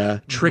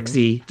 Katya,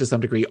 Trixie, to some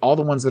degree. All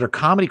the ones that are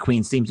comedy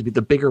queens seem to be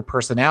the bigger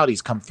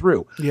personalities come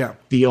through. Yeah.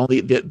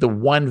 The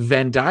one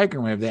Venn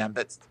diagram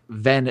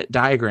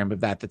of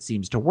that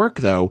seems to work,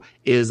 though,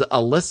 is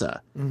Alyssa.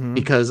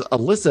 Because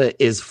Alyssa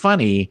is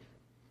funny.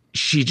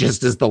 She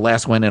just is the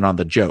last one in on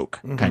the joke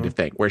kind of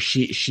thing, where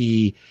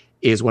she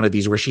is one of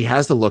these where she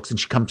has the looks and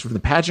she comes from the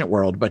pageant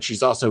world, but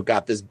she's also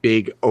got this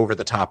big over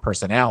the top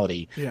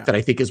personality that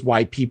I think is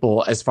why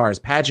people, as far as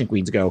pageant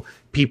queens go,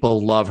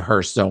 people love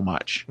her so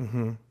much.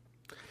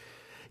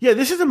 Yeah,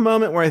 this is a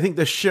moment where I think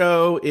the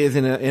show is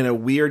in a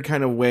weird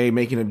kind of way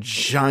making a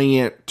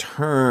giant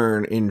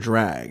turn in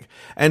drag.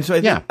 And so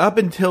I think up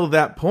until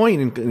that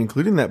point,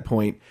 including that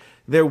point,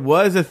 there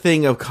was a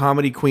thing of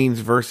comedy queens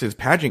versus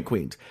pageant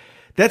queens.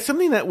 That's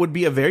something that would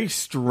be a very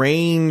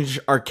strange,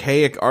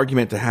 archaic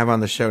argument to have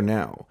on the show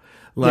now.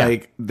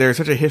 Like, there's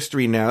such a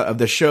history now of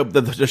the show.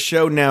 The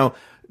show now,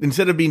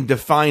 instead of being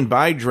defined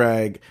by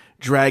drag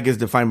is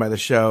defined by the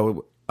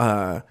show,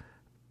 you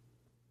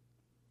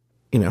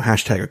know,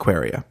 hashtag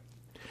Aquaria.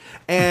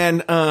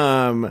 And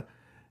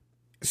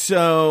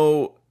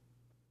so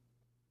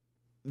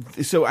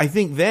I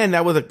think then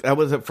that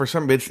was for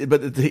some, but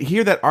to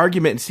hear that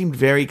argument, it seemed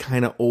very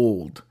kind of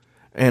old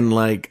and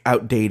like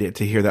outdated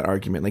to hear that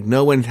argument. Like,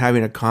 no one's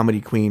having a comedy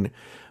queen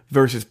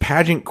versus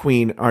pageant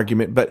queen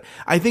argument. But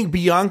I think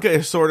Bianca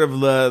is sort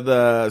of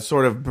the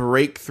sort of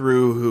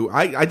breakthrough who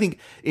I think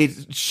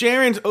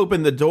Sharon's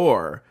opened the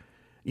door,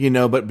 you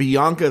know, but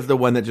Bianca is the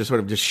one that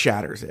just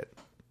shatters it.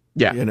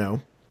 Yeah. You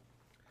know?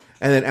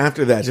 And then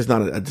after that, it's just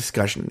not a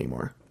discussion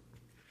anymore.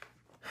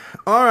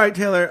 All right,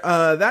 Taylor.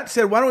 That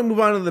said, why don't we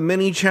move on to the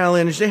mini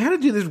challenge? They had to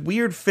do this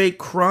weird fake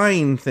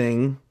crying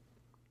thing.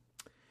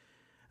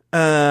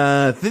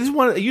 This is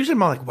one. Usually, I'm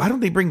like, why don't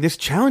they bring this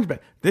challenge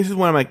back? This is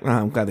one I'm like, oh,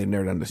 I'm glad they've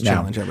never done this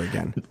challenge ever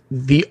again.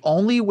 The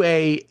only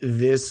way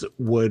this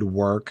would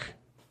work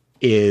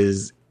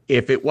is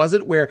if it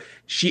wasn't where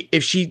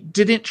if she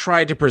didn't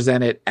try to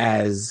present it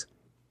as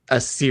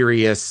a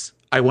serious,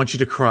 I want you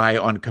to cry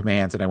on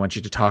commands and I want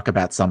you to talk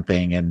about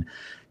something, and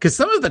because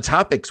some of the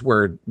topics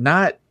were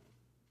not.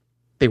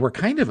 They were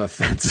kind of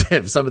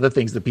offensive, some of the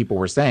things that people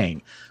were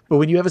saying. But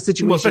when you have a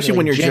situation, well, especially like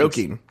when you're Jinx,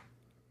 joking.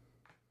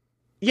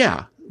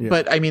 Yeah.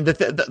 But I mean,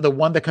 the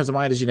one that comes to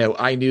mind is, you know,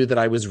 I knew that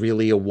I was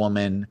really a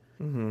woman.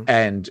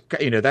 And,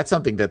 you know, that's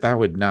something that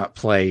would not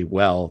play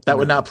well. That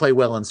would not play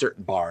well in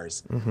certain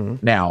bars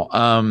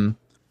now.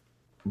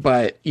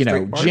 But, you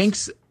know,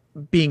 Jinx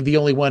being the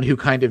only one who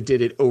kind of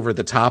did it over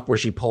the top, where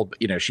she pulled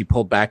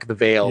back the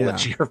veil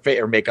and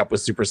her makeup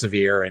was super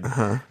severe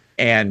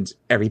and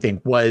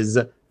everything was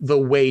the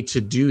way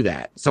to do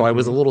that. So I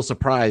was a little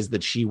surprised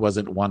that she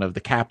wasn't one of the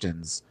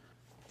captains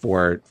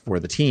for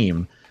the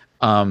team.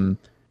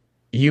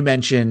 You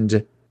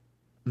mentioned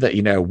that,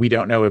 you know, we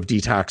don't know if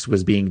Detox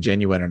was being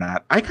genuine or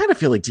not. I kind of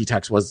feel like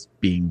Detox was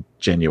being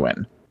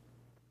genuine.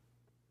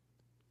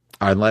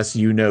 Unless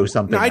you know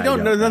something. No, I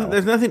don't know.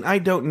 There's nothing I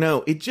don't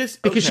know. It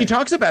just... Because she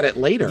talks about it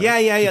later.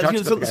 Yeah.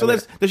 So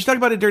does she talk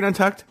about it during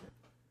Untucked?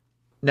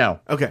 No.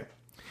 Okay.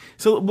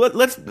 So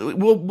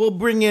we'll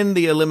bring in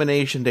the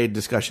Elimination Day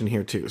discussion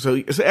here too.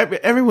 So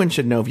everyone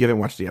should know, if you haven't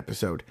watched the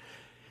episode,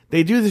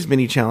 they do this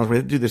mini challenge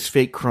where they do this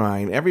fake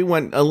crying.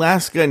 Everyone,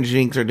 Alaska and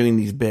Jinx are doing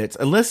these bits.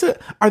 Alyssa,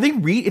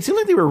 it seemed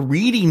like they were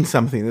reading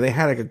something. That they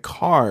had like a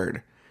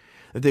card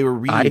that they were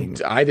reading.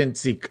 I didn't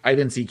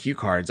see cue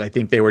cards. I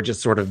think they were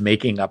just sort of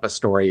making up a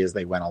story as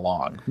they went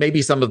along.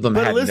 Maybe some of them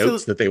had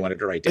notes that they wanted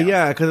to write down.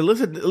 Yeah, because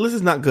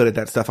Alyssa's not good at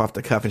that stuff off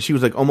the cuff, and she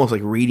was like almost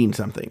like reading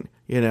something,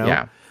 you know?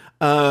 Yeah.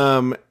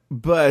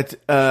 But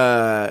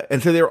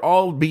and so they were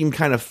all being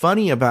kind of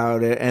funny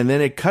about it, and then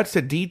it cuts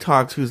to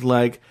Detox, who's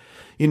like,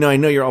 I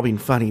know you're all being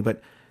funny,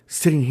 but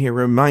sitting here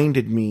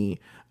reminded me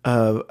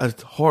of a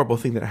horrible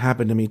thing that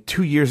happened to me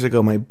 2 years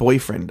ago. My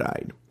boyfriend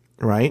died,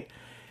 right?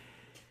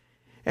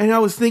 And I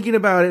was thinking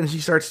about it, and she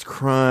starts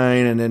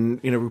crying, and then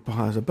RuPaul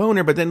has a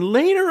boner, but then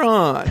later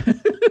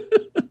on,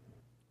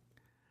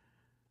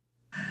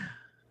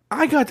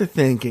 I got to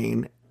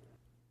thinking,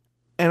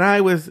 and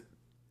I was.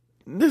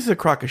 This is a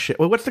crock of shit.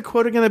 Well, what's the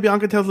quote again that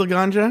Bianca tells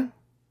Laganja?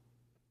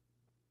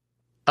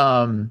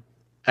 I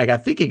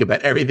got thinking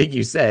about everything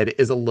you said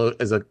is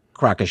a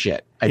crock of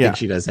shit. I think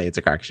she does say it's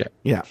a crock of shit.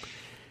 Yeah.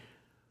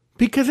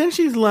 Because then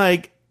she's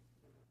like,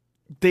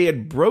 they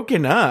had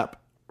broken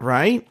up,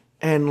 right?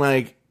 And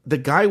like the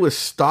guy was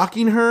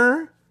stalking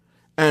her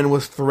and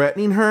was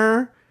threatening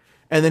her.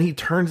 And then he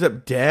turns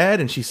up dead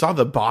and she saw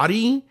the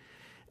body.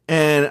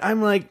 And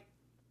I'm like,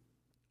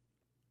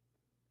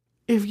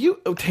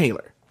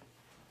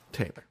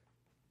 Taylor.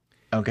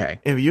 Okay.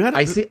 If you had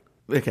I see.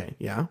 Okay,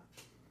 yeah.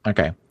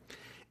 Okay.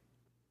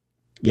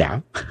 Yeah.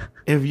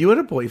 If you had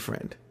a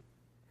boyfriend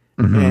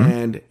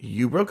and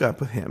you broke up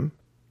with him,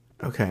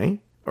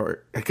 okay?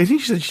 Or because she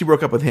said she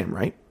broke up with him,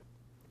 right?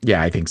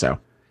 Yeah, I think so.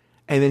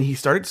 And then he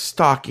started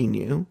stalking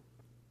you.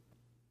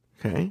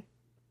 Okay.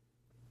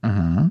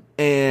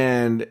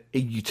 And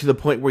to the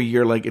point where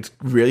you're like, it's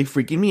really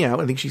freaking me out.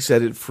 I think she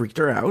said it freaked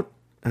her out.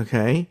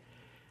 Okay.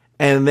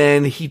 And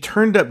then he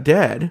turned up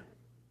dead.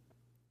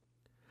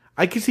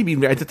 I can see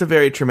that's a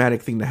very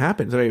traumatic thing to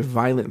happen. It's a very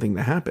violent thing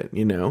to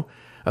happen,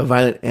 a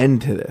violent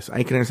end to this.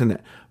 I can understand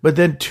that. But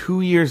then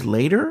 2 years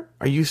later,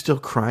 are you still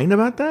crying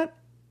about that?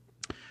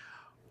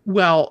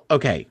 Well,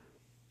 okay.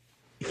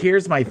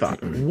 Here's my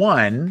thought.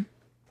 One,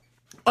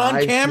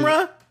 on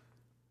camera?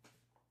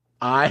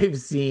 I've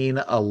seen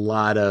a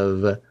lot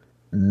of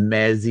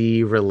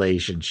messy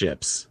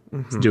relationships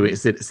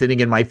sitting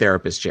in my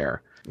therapist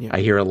chair. Yeah.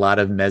 I hear a lot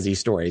of messy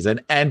stories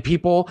and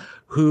people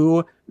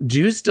who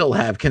do still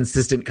have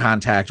consistent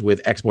contact with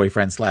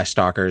ex-boyfriends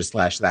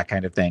 /stalkers / that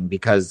kind of thing,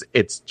 because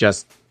it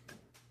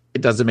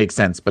doesn't make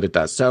sense, but it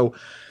does. So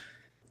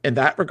in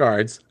that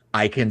regards,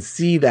 I can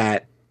see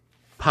that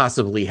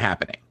possibly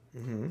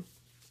happening.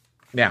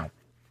 Now,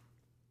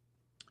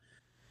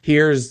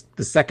 here's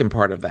the second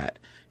part of that.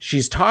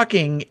 She's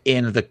talking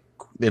in the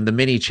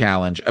mini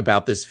challenge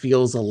about this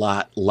feels a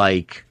lot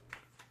like,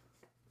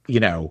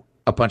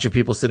 a bunch of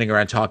people sitting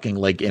around talking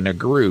like in a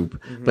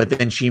group, but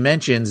then she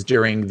mentions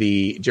during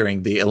the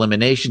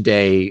elimination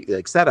day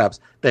setups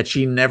that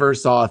she never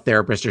saw a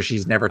therapist or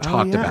she's never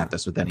talked about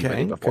this with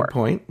anybody before. Good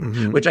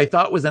point. Which I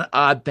thought was an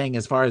odd thing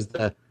as far as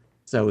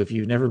so if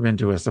you've never been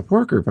to a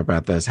support group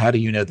about this, how do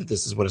you know that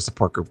this is what a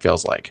support group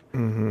feels like?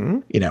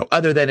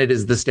 Other than it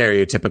is the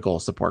stereotypical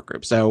support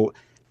group. So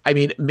I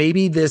mean,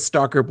 maybe this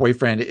stalker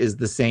boyfriend is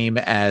the same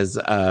as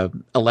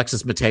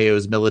Alexis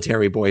Mateo's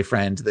military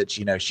boyfriend that,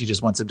 she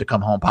just wants him to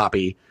come home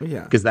poppy.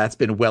 Yeah. Because that's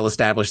been well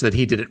established that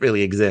he didn't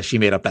really exist. She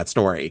made up that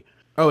story.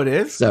 Oh, it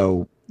is?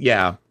 So,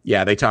 yeah.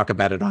 Yeah, they talk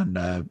about it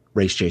on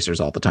Race Chasers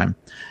all the time.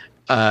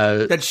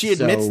 That she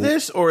admits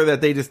this, or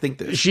that they just think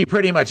this? She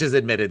pretty much has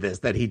admitted this,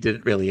 that he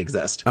didn't really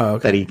exist. Oh,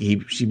 okay.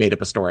 That she made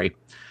up a story.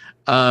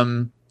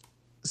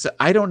 So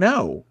I don't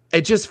know.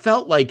 It just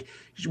felt like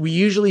I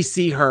usually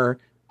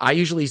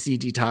see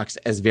Detox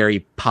as very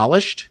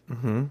polished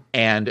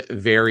and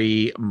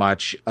very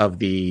much of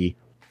the,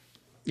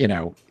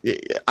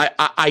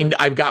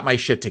 I've got my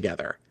shit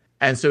together.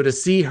 And so to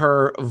see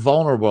her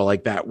vulnerable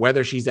like that,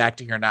 whether she's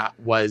acting or not,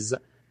 was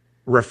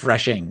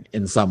refreshing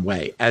in some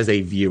way as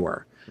a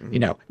viewer.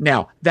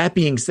 Now that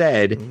being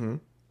said,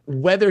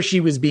 whether she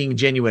was being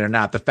genuine or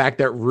not, the fact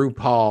that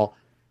RuPaul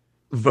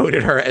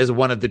voted her as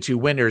one of the two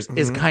winners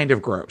is kind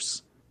of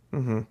gross.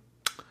 Because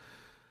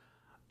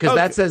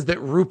that says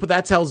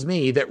that tells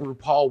me that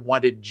RuPaul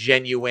wanted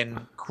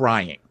genuine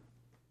crying.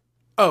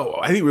 Oh,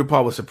 I think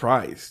RuPaul was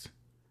surprised.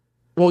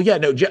 Well, yeah,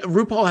 no,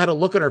 RuPaul had a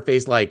look on her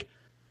face like,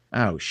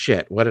 oh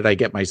shit, what did I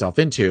get myself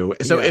into?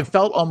 So it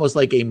felt almost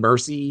like a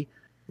mercy.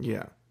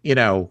 Yeah.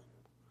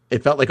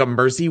 It felt like a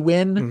mercy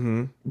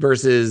win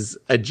versus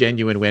a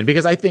genuine win.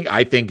 Because I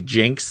think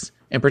Jinx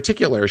in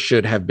particular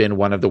should have been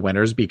one of the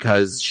winners,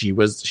 because she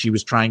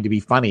was trying to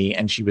be funny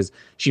and she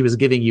was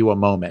giving you a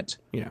moment.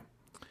 Yeah.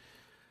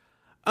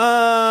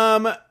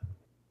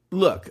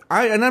 Look,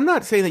 I'm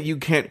not saying that you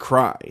can't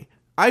cry.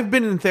 I've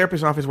been in a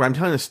therapist's office where I'm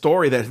telling a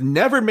story that's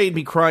never made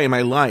me cry in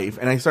my life,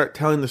 and I start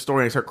telling the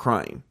story and I start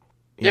crying.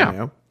 You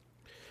know?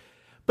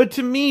 But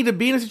to me, to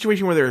be in a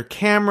situation where there are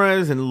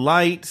cameras and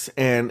lights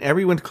and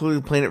everyone's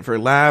clearly playing it for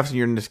laughs and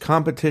you're in this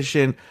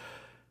competition,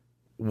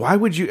 why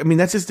would you? I mean,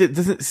 it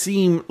doesn't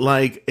seem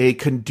like a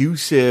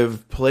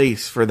conducive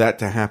place for that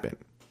to happen.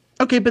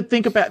 Okay, but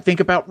think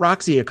about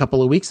Roxy a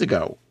couple of weeks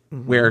ago,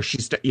 where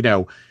she's,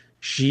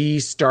 she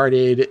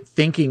started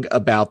thinking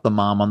about the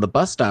mom on the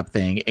bus stop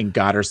thing and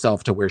got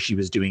herself to where she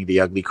was doing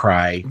the ugly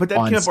cry. But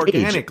that came up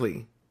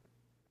organically.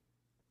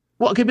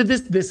 Well, okay, but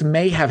this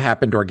may have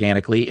happened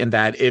organically in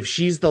that if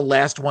she's the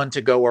last one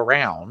to go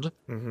around,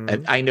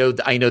 and I know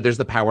there's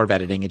the power of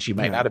editing, and she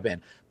might not have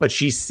been, but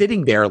she's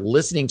sitting there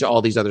listening to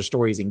all these other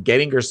stories and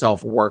getting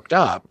herself worked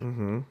up,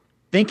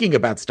 thinking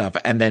about stuff,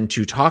 and then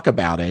to talk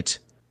about it,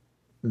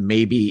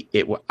 maybe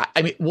it.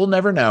 I mean, we'll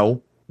never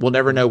know. We'll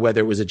never know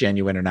whether it was a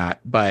genuine or not,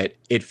 but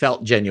it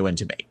felt genuine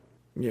to me.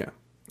 Yeah.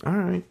 All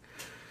right.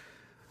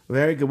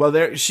 Very good.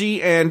 Well,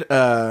 she and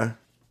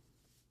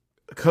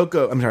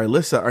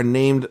Alyssa are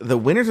named the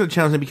winners of the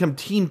challenge and become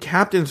team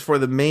captains for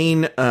the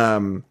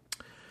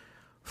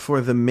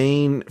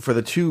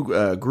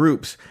two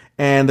groups.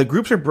 And the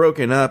groups are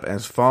broken up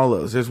as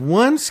follows. There's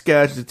one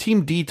sketch, the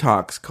Team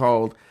Detox,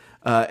 called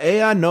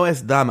Ella no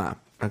es dama.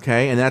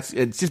 Okay, and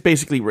it's just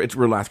basically it's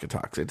Alaska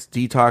Talks. It's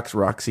Detox,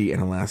 Roxy,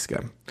 and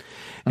Alaska.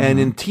 And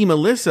in Team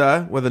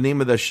Alyssa, where the name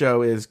of the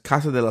show is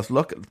Casa de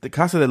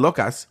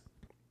Locas,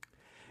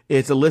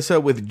 it's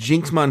Alyssa with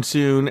Jinx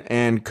Monsoon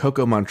and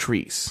Coco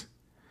Montrese.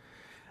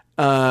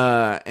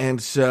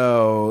 And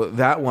so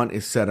that one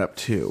is set up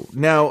too.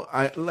 Now,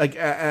 as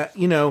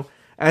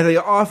I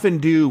often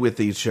do with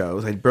these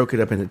shows, I broke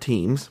it up into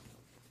teams.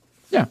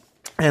 Yeah.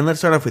 And let's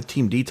start off with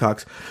Team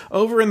Detox.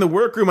 Over in the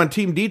workroom on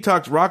Team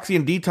Detox, Roxy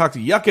and Detox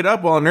yuck it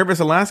up while nervous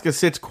Alaska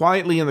sits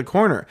quietly in the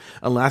corner.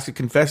 Alaska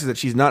confesses that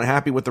she's not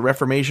happy with the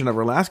reformation of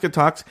her Alaska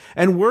Talks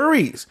and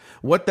worries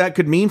what that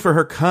could mean for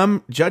her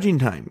come judging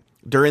time.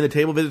 During the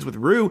table visits with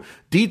Rue,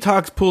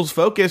 Detox pulls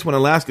focus when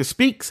Alaska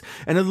speaks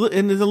and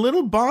is a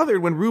little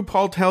bothered when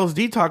RuPaul tells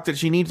Detox that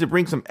she needs to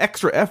bring some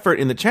extra effort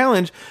in the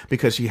challenge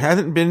because she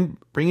hasn't been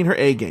bringing her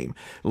A game.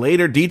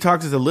 Later,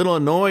 Detox is a little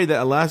annoyed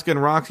that Alaska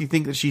and Roxy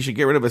think that she should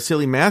get rid of a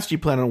silly mask she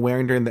planned on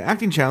wearing during the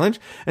acting challenge.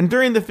 And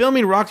during the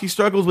filming, Roxy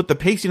struggles with the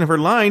pacing of her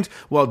lines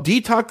while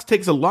Detox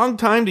takes a long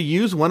time to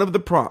use one of the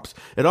props.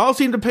 It all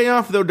seemed to pay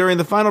off, though, during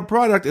the final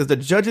product as the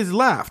judges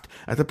laughed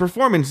at the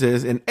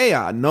performances in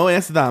Ella no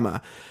es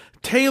dama.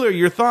 Taylor,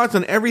 your thoughts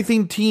on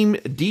everything Team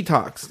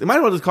Detox? They might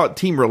as well just call it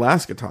Team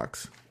Alaska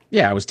Talks.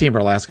 Yeah, it was Team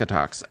Alaska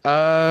Talks.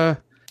 I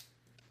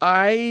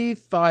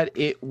thought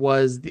it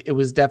was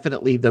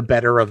definitely the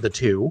better of the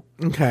two.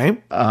 Okay.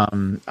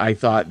 I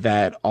thought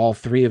that all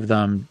three of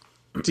them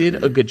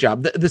did a good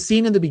job. The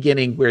scene in the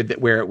beginning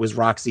where it was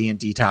Roxy and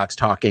Detox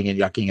talking and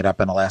yucking it up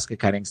and Alaska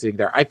cutting sitting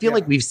there. I feel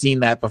like we've seen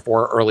that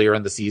before earlier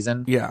in the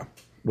season. Yeah.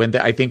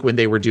 I think when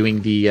they were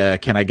doing the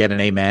 "Can I get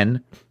an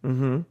amen?"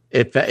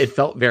 It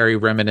felt very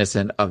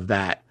reminiscent of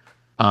that.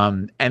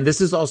 And this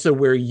is also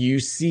where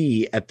you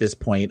see at this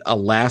point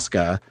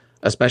Alaska,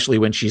 especially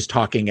when she's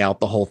talking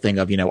out the whole thing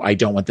of I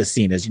don't want this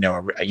scene as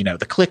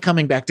the clique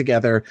coming back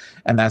together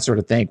and that sort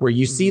of thing, where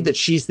you see that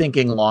she's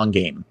thinking long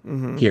game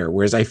here,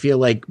 whereas I feel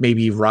like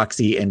maybe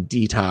Roxy and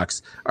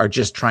Detox are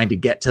just trying to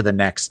get to the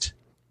next.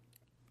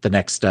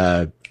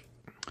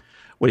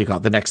 What do you call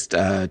it? The next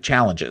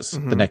challenges,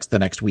 the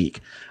next week.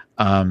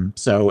 And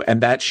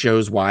that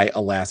shows why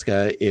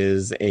Alaska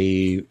is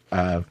a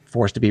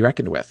force to be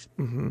reckoned with.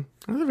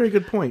 That's a very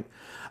good point.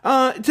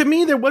 To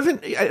me, there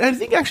wasn't. I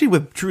think actually,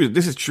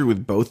 this is true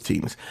with both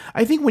teams.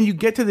 I think when you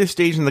get to this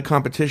stage in the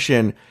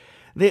competition,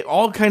 they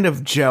all kind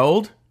of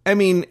gelled. I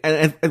mean,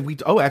 and we.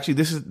 Oh, actually,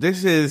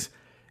 this is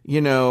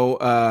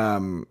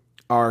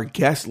our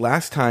guest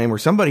last time, or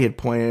somebody had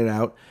pointed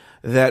out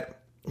that.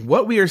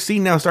 What we are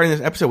seeing now starting this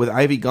episode with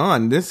Ivy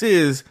gone, this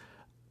is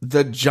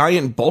the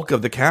giant bulk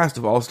of the cast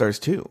of All Stars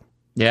 2.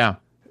 Yeah.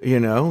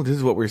 This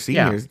is what we're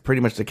seeing here is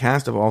pretty much the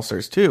cast of All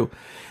Stars 2,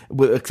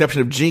 with the exception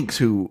of Jinx,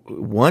 who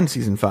won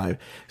season 5.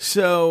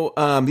 So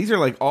these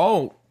are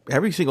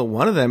every single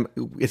one of them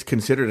is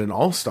considered an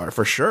all-star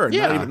for sure.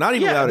 Yeah. Not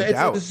even without a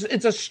doubt.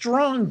 It's a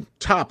strong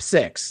top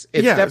 6.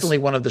 It's definitely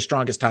one of the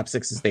strongest top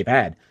 6s they've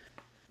had.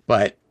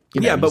 But...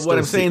 but what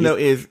I'm saying, though,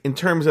 is in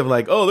terms of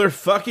they're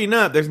fucking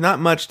up, there's not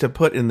much to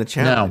put in the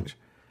challenge.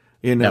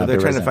 No. They're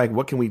trying to find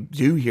what can we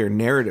do here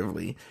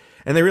narratively.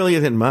 And there really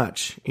isn't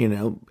much,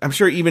 I'm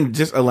sure even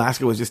just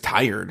Alaska was just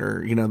tired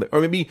or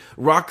maybe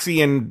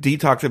Roxy and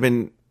Detox have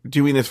been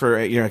doing this for,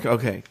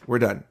 okay, we're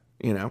done,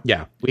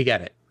 Yeah, we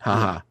get it.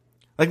 Haha.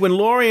 Like when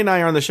Lori and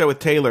I are on the show with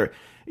Taylor,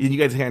 you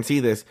guys can't see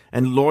this,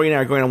 and Lori and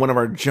I are going on one of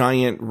our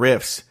giant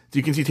riffs. So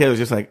you can see Taylor's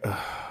just like,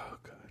 oh,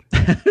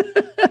 God.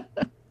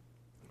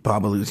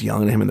 Babalu's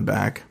yelling at him in the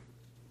back.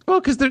 Well,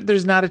 because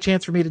there's not a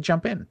chance for me to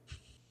jump in.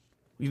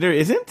 There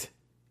isn't?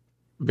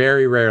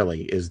 Very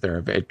rarely is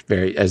there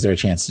a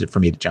chance for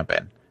me to jump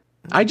in.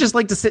 I just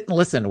like to sit and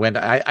listen when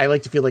I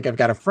like to feel like I've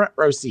got a front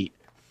row seat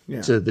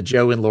to the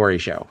Joe and Lori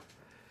show.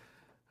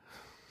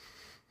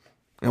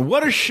 And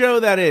what a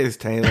show that is,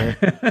 Taylor.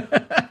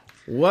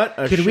 What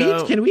a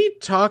show. Can we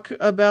talk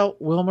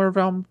about Wilmer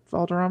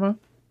Valderrama?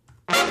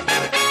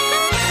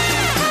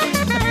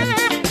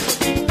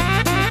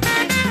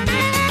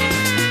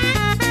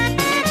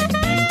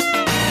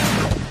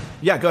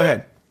 Yeah, go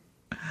ahead.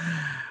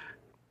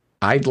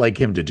 I'd like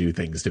him to do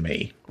things to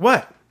me.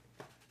 What?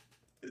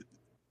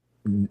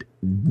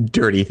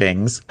 Dirty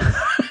things.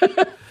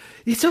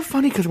 He's so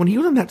funny because when he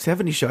was on that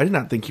 '70s show, I did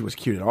not think he was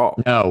cute at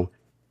all.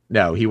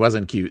 No, he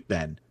wasn't cute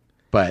then.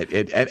 But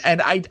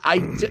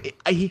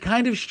he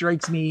kind of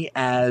strikes me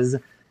as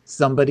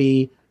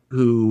somebody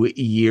who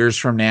years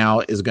from now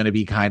is going to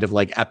be kind of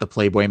like at the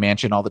Playboy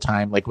Mansion all the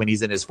time, like when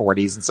he's in his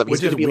 40s and stuff. He's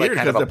going to be weird, like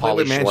kind of a the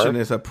Playboy Mansion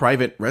is a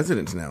private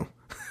residence now.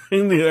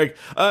 And they're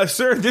like,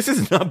 sir, this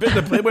has not been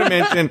the Playboy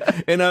Mansion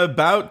in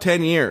about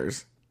 10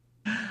 years.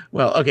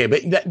 Well, okay,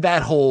 but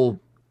that whole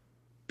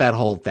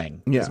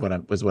thing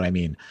was what I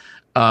mean.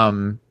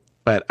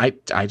 But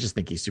I just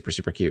think he's super,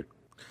 super cute.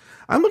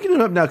 I'm looking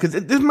him up now because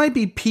this might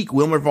be peak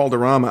Wilmer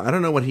Valderrama. I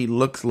don't know what he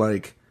looks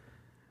like.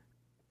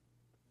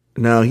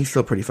 No, he's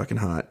still pretty fucking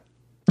hot.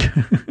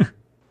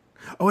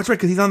 Oh, that's right,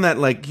 because he's on that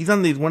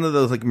one of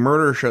those like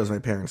murder shows my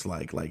parents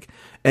like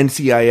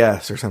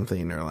NCIS or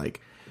something, or like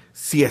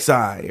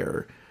CSI,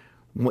 or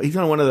he's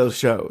on one of those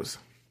shows.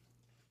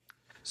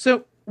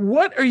 So,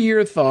 what are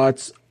your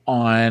thoughts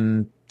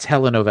on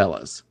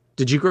telenovelas?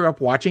 Did you grow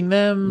up watching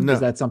them? No.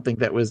 Is that something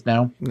that was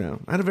No,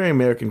 I had a very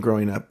American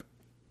growing up.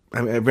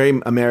 A very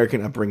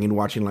American upbringing,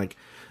 watching like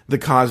The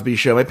Cosby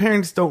Show. My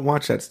parents don't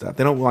watch that stuff.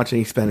 They don't watch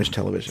any Spanish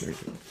television or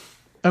anything.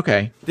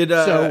 Okay. Did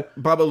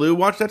Babalu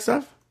watch that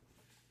stuff?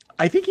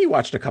 I think he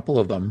watched a couple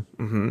of them.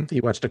 Mm-hmm. He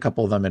watched a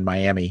couple of them in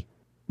Miami,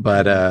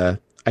 but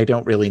I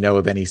don't really know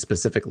of any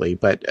specifically.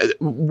 But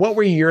what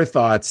were your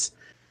thoughts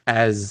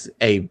as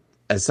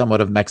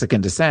somewhat of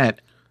Mexican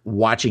descent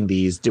watching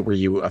these? Were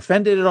you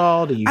offended at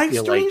all? Do you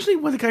feel strangely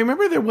was. I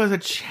remember there was a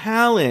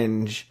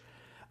challenge.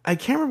 I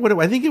can't remember what it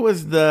was. I think it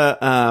was the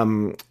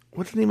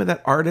what's the name of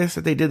that artist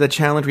that they did the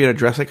challenge? We had to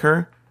dress like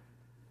her.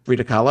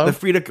 Frida Kahlo?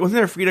 Wasn't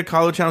there a Frida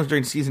Kahlo challenge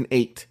during season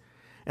 8?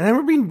 And I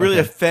remember being really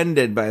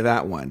offended by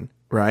that one,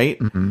 right?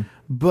 Mm-hmm.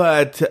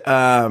 But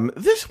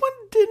this one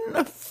didn't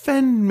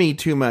offend me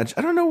too much.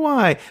 I don't know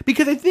why.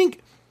 Because I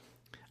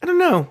don't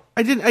know.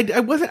 I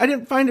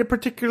didn't find it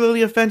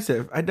particularly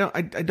offensive. I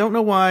don't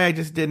know why. I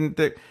just didn't.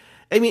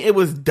 I mean, it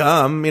was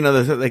dumb,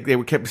 like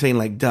they kept saying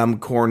like dumb,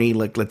 corny,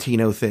 like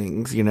Latino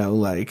things,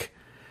 like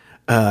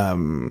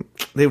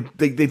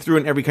they threw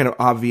in every kind of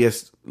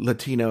obvious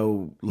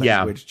Latino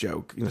language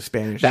joke,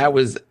 Spanish.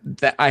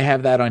 I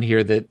have that on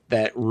here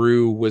that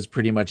Rue was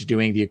pretty much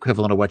doing the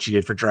equivalent of what she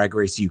did for Drag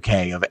Race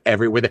UK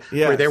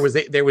where there was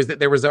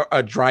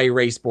a dry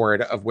erase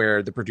board of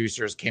where the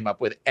producers came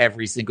up with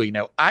every single,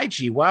 I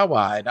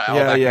Chihuahua and all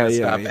that kind of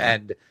stuff.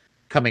 And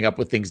coming up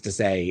with things to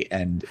say,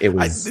 and it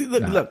was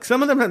look,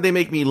 some of them they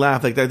make me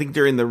laugh. Like I think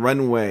during the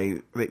runway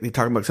they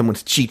talk about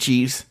someone's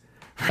chi-chis,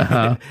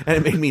 and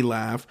it made me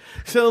laugh.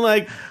 So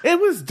like it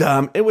was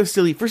dumb, it was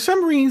silly. For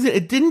some reason,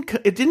 it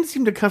didn't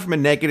seem to come from a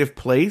negative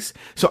place,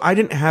 so I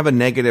didn't have a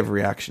negative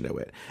reaction to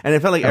it, and it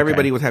felt like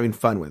everybody was having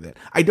fun with it.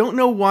 I don't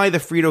know why the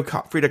Frida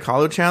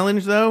Kahlo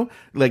challenge though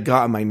like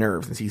got on my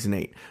nerves in season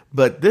 8,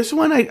 but this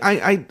one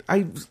I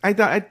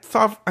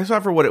thought I saw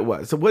it for what it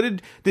was. So what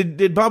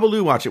did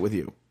Babalu watch it with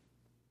you?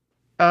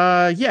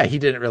 Yeah, he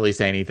didn't really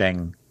say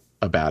anything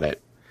about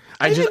it.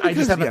 I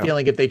just have a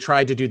feeling if they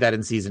tried to do that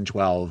in season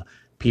 12,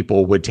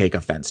 people would take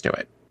offense to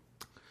it.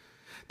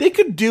 They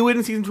could do it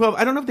in season 12.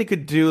 I don't know if they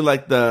could do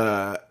like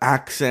the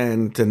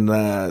accent and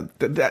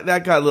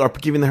that got a little,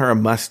 giving her a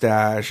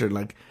mustache, or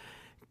like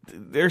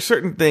there are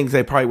certain things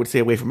I probably would stay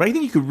away from. But I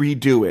think you could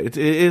redo it. It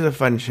is a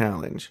fun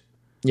challenge.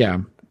 Yeah.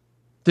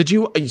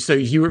 So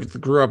you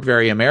grew up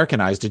very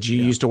Americanized. Did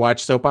you used to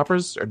watch soap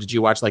operas, or did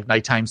you watch like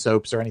nighttime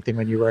soaps or anything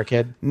when you were a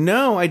kid?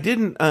 No, I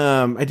didn't.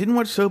 I didn't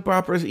watch soap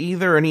operas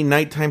either. Any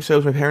nighttime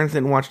soaps. My parents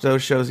didn't watch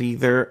those shows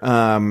either.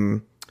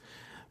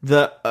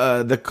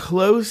 The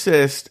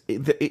closest,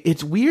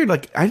 it's weird.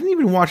 Like I didn't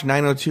even watch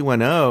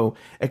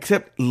 90210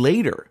 except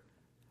later.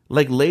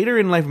 Like later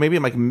in life, maybe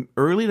I'm like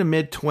early to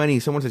mid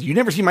 20s. Someone says, "You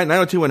never seen my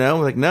 90210?"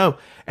 I'm like, "No."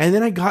 And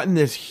then I got in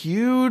this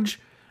huge.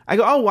 I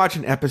go, I'll watch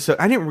an episode.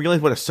 I didn't realize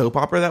what a soap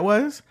opera that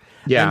was.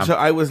 Yeah. And so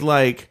I was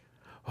like,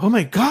 oh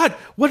my God,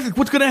 what's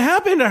going to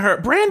happen to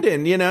her?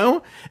 Brandon,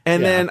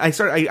 And then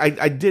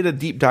I did a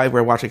deep dive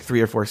where I watched like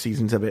 3 or 4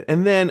 seasons of it.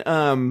 And then,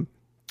 well,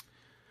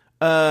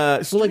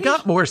 it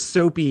got more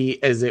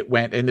soapy as it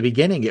went. In the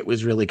beginning, it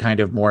was really kind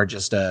of more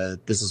just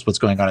this is what's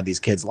going on in these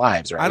kids'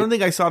 lives, right? I don't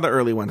think I saw the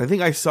early ones. I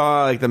think I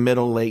saw like the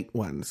middle, late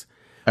ones.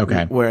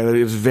 Okay. Where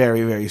it was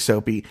very, very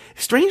soapy.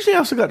 Strangely, I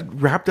also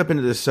got wrapped up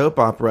into the soap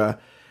opera,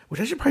 which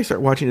I should probably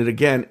start watching it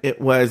again.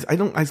 It was,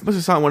 I suppose I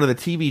saw it on one of the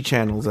TV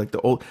channels, like the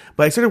old,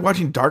 but I started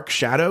watching Dark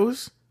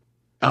Shadows.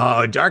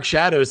 Oh, Dark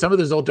Shadows. Some of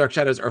those old Dark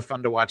Shadows are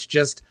fun to watch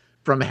just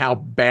from how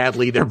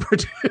badly they're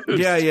produced.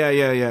 Yeah.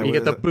 You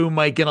get the boom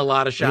mic in a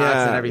lot of shots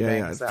and everything.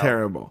 Yeah, it's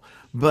terrible.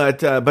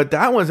 But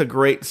that one's a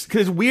great, cause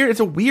it's weird. It's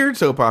a weird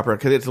soap opera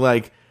cause it's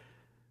like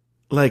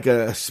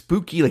a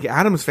spooky, like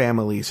Addams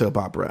Family soap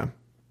opera.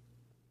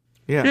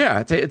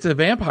 Yeah, it's a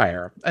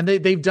vampire, and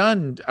they've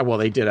done well.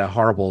 They did a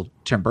horrible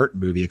Tim Burton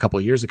movie a couple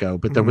of years ago,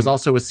 but there was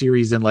also a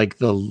series in like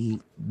the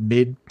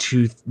mid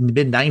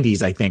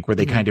 90s, I think, where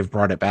they kind of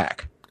brought it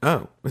back.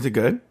 Oh, was it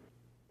good?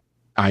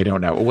 I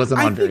don't know. It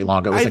wasn't on very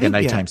long. It was like a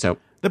nighttime soap.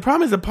 The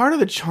problem is, the part of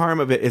the charm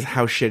of it is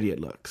how shitty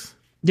it looks.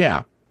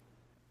 Yeah,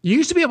 You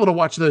used to be able to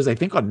watch those, I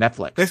think, on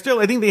Netflix.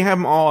 I think they have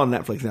them all on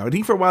Netflix now. I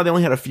think for a while they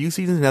only had a few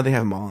seasons. Now they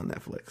have them all on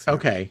Netflix.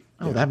 Okay.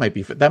 Oh, that might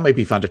be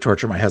fun to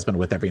torture my husband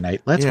with every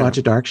night. Let's watch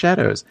a Dark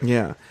Shadows.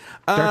 Yeah.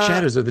 Dark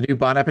Shadows are the new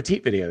Bon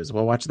Appetit videos.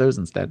 We'll watch those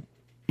instead.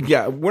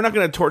 Yeah, we're not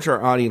going to torture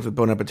our audience with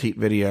Bon Appetit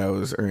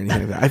videos or anything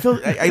like that. I feel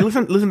I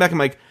listen back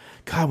and I'm like,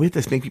 God, we have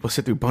to make people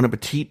sit through Bon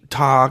Appetit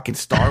talk and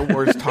Star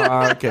Wars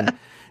talk, and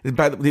these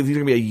are going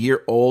to be a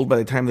year old by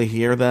the time they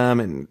hear them,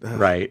 and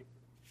right.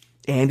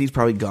 Andy's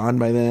probably gone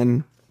by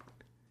then.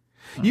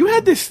 You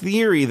had this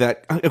theory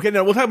that... Okay,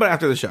 no, we'll talk about it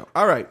after the show.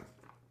 All right.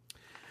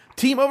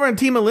 Over on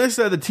Team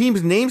Alyssa, the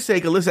team's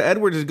namesake, Alyssa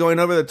Edwards, is going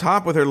over the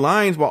top with her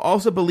lines while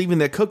also believing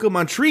that Coco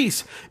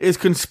Montrese is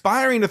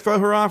conspiring to throw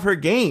her off her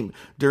game.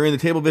 During the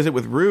table visit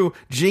with Rue,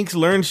 Jinx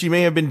learns she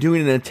may have been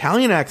doing an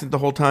Italian accent the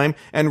whole time,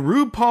 and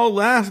RuPaul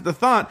laughs at the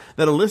thought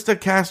that Alyssa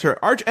cast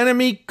her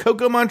archenemy,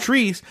 Coco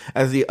Montrese,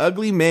 as the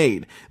ugly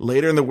maid.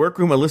 Later in the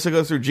workroom, Alyssa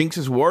goes through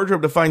Jinx's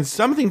wardrobe to find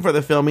something for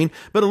the filming,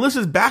 but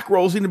Alyssa's back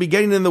rolls seem to be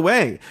getting in the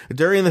way.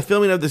 During the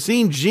filming of the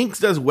scene, Jinx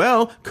does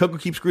well. Coco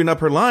keeps screwing up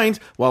her lines,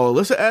 while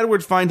Alyssa Edwards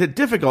finds it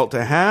difficult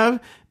to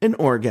have an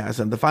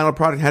orgasm. The final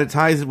product had its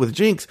highs with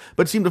Jinx,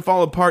 but seemed to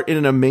fall apart in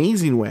an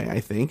amazing way, I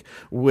think,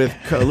 with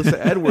Alyssa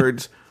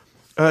Edwards.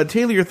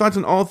 Taylor, your thoughts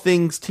on all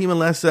things Team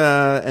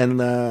Alyssa and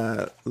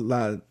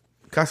La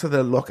Casa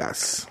de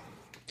Locas?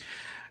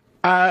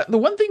 The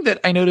one thing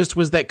that I noticed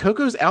was that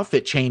Coco's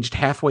outfit changed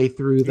halfway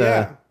through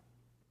where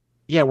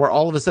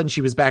all of a sudden she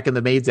was back in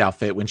the maid's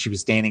outfit when she was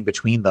standing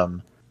between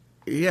them.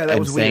 Yeah, that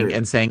was weird.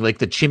 And saying like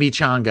the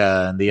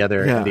chimichanga and the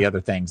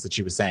other things that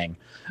she was saying.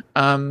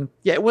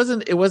 It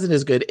wasn't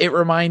as good. It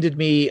reminded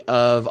me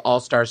of All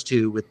Stars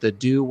 2 with the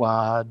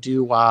doo-wah,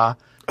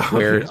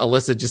 where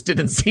Alyssa just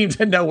didn't seem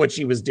to know what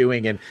she was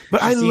doing, and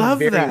but I love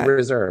very that.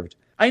 Reserved.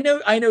 I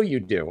know you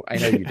do. I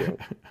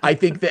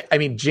think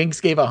that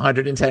Jinx gave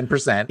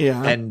 110%,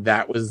 and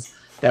that was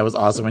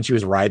awesome when she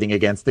was riding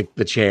against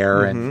the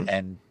chair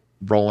and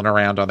rolling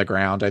around on the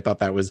ground. I thought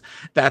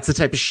that's the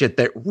type of shit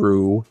that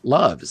Rue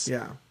loves.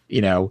 Yeah.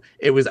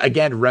 It was,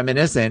 again,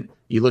 reminiscent.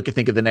 You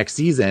think of the next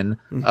season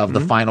of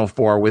the Final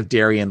Four with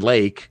Darian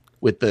Lake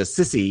with the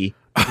Sissy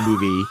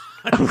movie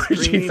where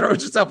she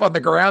throws herself on the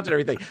ground and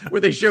everything,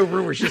 where they show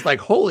Rue where she's like,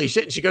 holy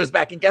shit, and she goes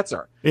back and gets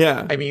her.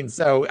 Yeah.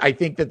 So I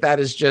think that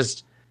is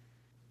just,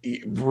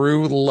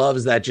 Rue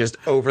loves that just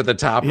over the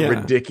top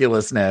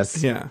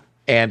ridiculousness. Yeah.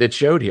 And it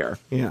showed here.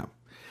 Yeah.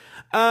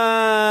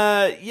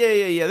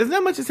 There's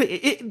not much to say.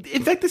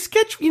 In fact, the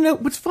sketch,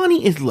 what's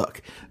funny is,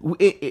 look,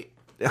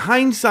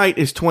 hindsight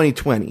is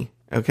 2020.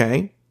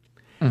 Okay.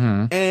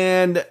 Mm-hmm.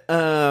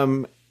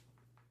 And,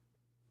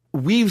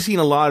 we've seen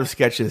a lot of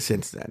sketches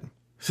since then.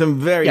 Some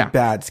very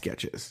bad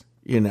sketches,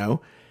 In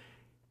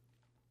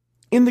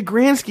the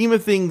grand scheme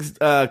of things,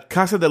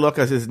 Casa de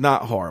Locas is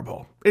not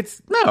horrible.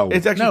 It's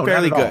actually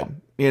fairly good.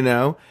 It's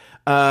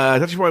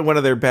actually probably one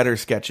of their better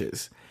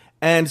sketches.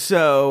 And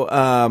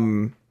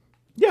so,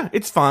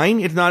 it's fine.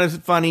 It's not as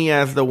funny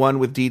as the one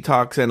with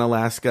Detox and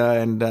Alaska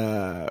and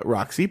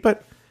Roxy,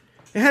 but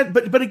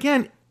but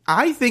again,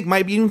 I think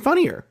might be even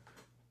funnier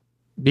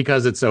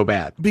because it's so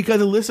bad. Because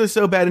Alyssa's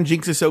so bad and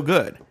Jinx is so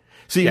good.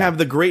 So you have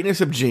the greatness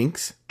of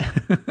Jinx, and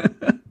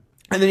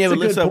then you have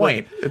Alyssa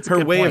with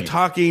her way of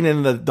talking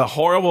and the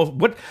horrible.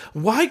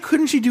 Why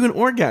couldn't she do an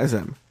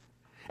orgasm?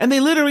 And they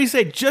literally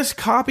say, just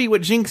copy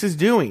what Jinx is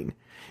doing.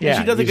 Yeah,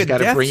 she does you just got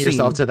to bring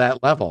yourself to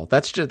that level.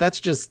 That's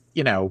just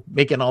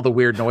making all the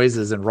weird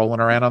noises and rolling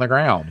around on the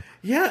ground.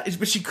 Yeah,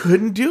 but she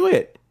couldn't do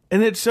it,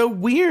 and it's so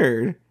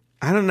weird.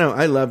 I don't know.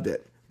 I loved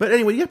it. But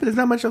anyway, but there's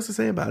not much else to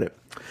say about it.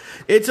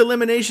 It's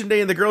elimination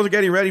day, and the girls are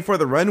getting ready for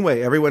the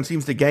runway. Everyone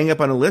seems to gang up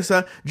on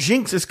Alyssa.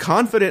 Jinx is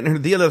confident in her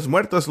Dia de los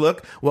Muertos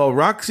look, while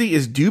Roxy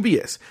is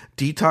dubious.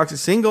 Detox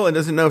is single and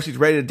doesn't know if she's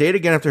ready to date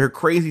again after her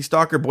crazy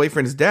stalker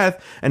boyfriend's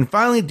death. And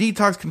finally,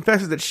 Detox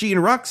confesses that she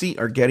and Roxy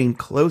are getting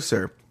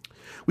closer.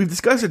 We've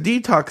discussed the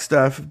Detox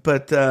stuff,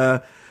 but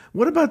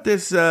what about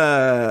this?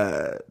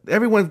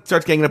 Everyone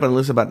starts ganging up on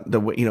Alyssa about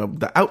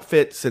the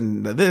outfits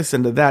and this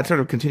and that, sort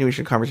of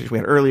continuation conversation we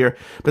had earlier.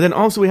 But then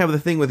also we have the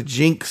thing with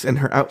Jinx and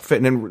her outfit,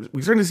 and then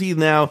we're starting to see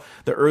now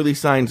the early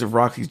signs of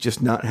Roxy's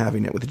just not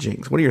having it with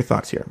Jinx. What are your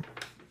thoughts here?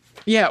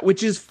 Yeah,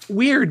 which is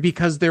weird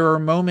because there are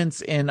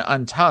moments in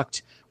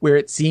Untucked where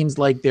it seems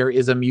like there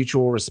is a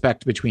mutual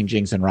respect between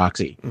Jinx and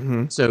Roxy.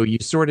 Mm-hmm. So you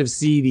sort of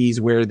see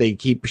these where they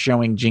keep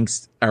showing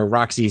Jinx or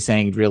Roxy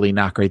saying really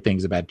not great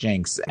things about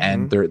Jinx,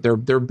 and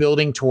they're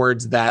building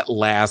towards those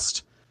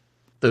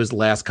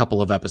last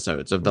couple of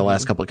episodes of the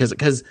last couple, because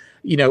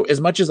as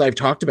much as I've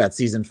talked about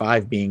season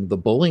 5 being the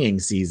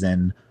bullying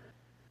season,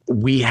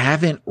 we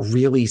haven't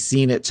really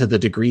seen it to the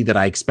degree that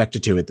I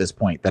expected to at this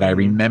point, that I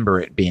remember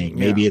it being.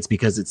 Maybe it's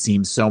because it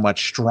seems so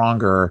much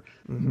stronger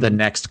the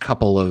next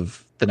couple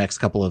of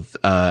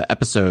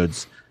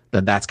episodes.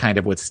 Then that's kind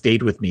of what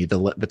stayed with me,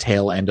 the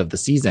tail end of the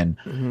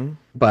season.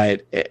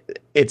 But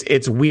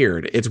it's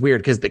weird. It's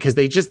weird because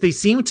they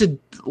seem to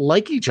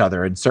like each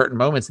other in certain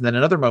moments, and then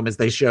in other moments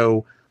they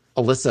show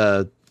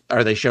Alyssa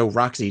or they show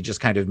Roxy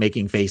just kind of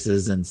making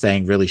faces and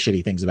saying really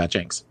shitty things about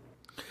Jinx.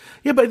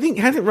 Yeah, but I think,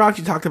 hasn't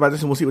Roxy talked about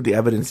this, and we'll see what the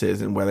evidence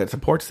is and whether it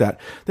supports that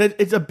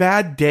it's a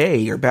bad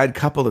day or bad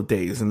couple of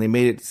days, and they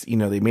made it seem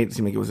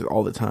like it was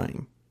all the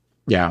time.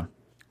 Yeah.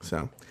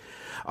 So,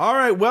 all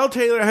right. Well,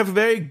 Taylor, I have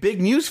very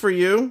big news for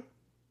you.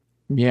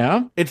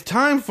 Yeah. It's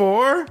time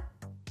for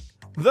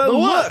the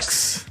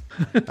looks.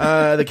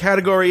 The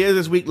category is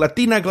this week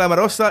Latina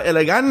Glamorosa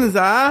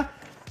Eleganza.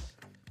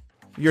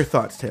 Your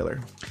thoughts, Taylor?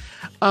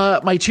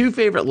 My two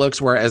favorite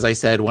looks were, as I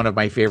said, one of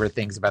my favorite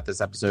things about this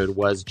episode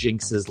was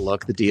Jinx's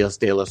look, the Dios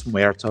de los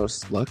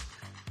Muertos look.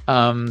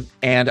 And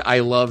I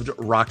loved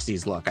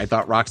Roxy's look. I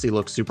thought Roxy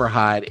looked super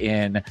hot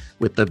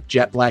with the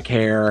jet black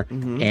hair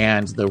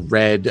and the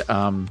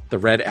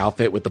red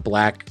outfit with the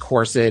black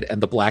corset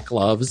and the black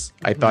gloves.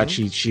 I thought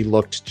she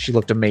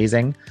looked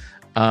amazing.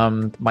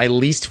 My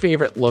least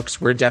favorite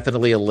looks were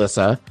definitely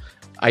Alyssa.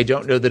 I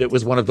don't know that it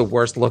was one of the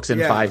worst looks in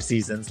 5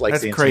 seasons, like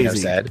Santino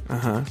said.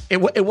 Uh-huh.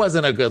 It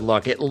wasn't a good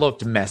look. It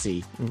looked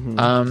messy. And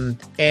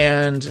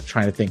I'm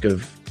trying to think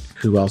of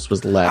who else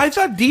was left. I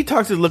thought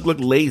Detox's look looked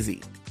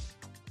lazy.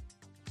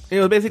 It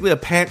was basically a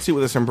pantsuit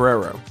with a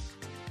sombrero.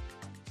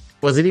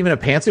 Was it even a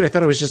pantsuit? I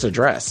thought it was just a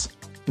dress.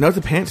 No, it's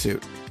a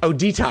pantsuit. Oh,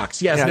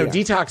 Detox. Yes,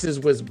 Detox's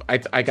was...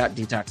 I got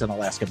Detox and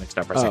Alaska mixed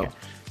up for a second.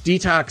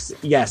 Detox,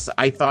 yes,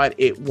 I thought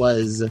it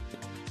was...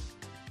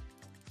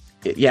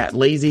 Yeah,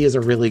 lazy is a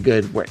really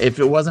good... If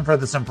it wasn't for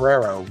the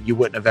sombrero, you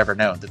wouldn't have ever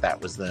known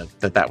that was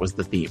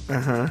the theme.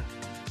 Uh-huh.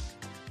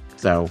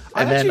 So,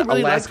 and then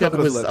really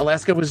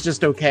Alaska was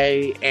just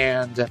okay,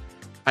 and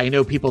I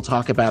know people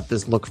talk about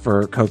this look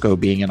for Coco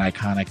being an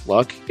iconic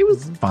look. It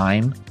was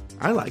fine.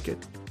 I like it.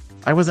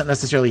 I wasn't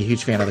necessarily a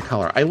huge fan of the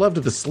color. I loved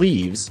the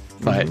sleeves,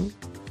 but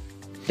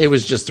it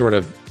was just sort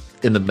of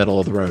in the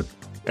middle of the road.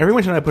 Every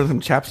once in a while I put some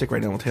chapstick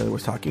right now while Taylor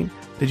was talking.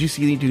 Did you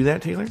see me do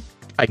that, Taylor?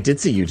 I did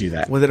see you do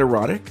that. Was it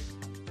erotic?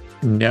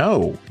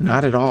 No,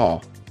 not at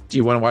all. Do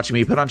you want to watch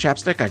me put on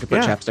chapstick? I could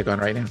put chapstick on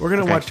right now. We're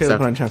going to watch Taylor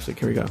put on chapstick.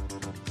 Here we go.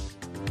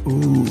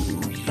 Ooh,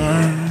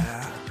 yeah.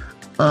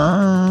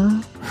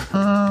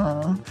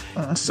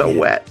 So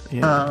wet.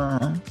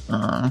 Yeah.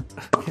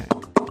 Okay.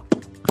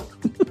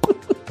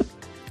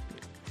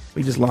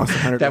 We just lost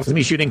 100. That was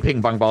me shooting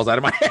ping pong balls out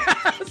of my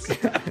ass.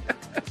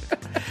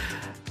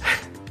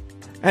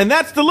 And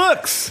that's the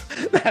looks.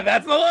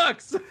 That's the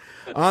looks.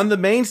 On the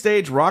main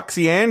stage,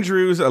 Roxy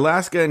Andrews,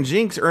 Alaska, and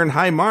Jinx earned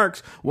high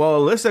marks, while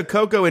Alyssa,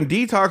 Coco, and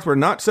Detox were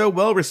not so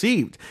well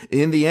received.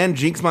 In the end,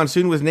 Jinx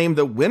Monsoon was named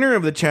the winner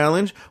of the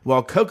challenge,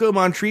 while Coco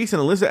Montrese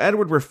and Alyssa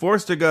Edward were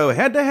forced to go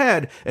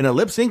head-to-head in a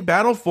lip-sync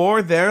battle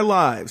for their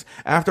lives.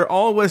 After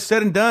all was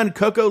said and done,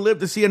 Coco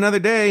lived to see another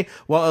day,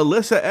 while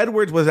Alyssa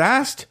Edwards was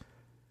asked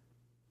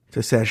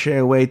to sashay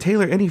away.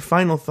 Taylor, any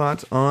final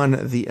thoughts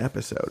on the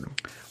episode?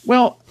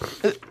 Well...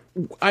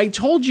 I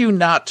told you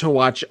not to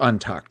watch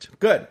Untucked.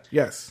 Good,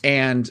 yes.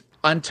 And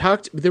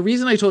Untucked, the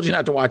reason I told you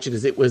not to watch it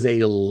is it was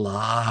a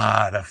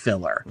lot of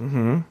filler.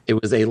 It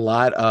was a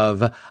lot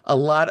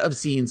of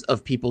scenes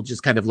of people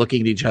just kind of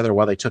looking at each other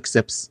while they took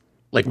sips,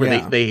 like where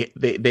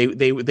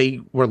they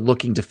were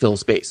looking to fill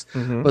space.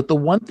 But the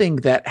one thing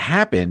that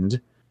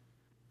happened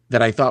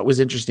that I thought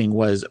was interesting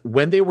was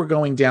when they were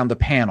going down the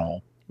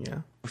panel.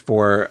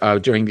 For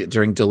during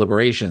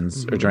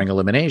deliberations or during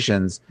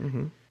eliminations,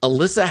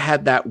 Alyssa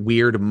had that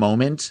weird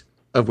moment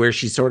of where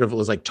she sort of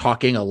was like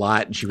talking a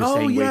lot and she was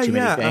saying way too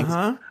many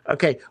things.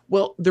 Okay,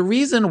 well, the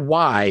reason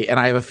why, and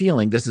I have a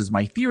feeling this is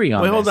my theory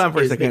on this. Hold on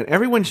for a second.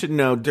 Everyone should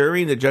know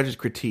during the judges'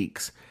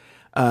 critiques,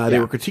 they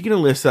were critiquing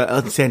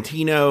Alyssa.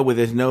 Santino, with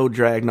his no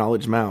drag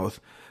knowledge mouth,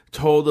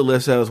 told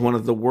Alyssa it was one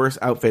of the worst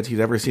outfits he's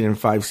ever seen in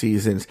 5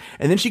 seasons.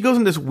 And then she goes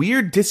in this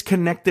weird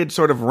disconnected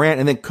sort of rant,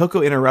 and then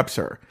Coco interrupts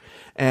her.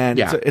 And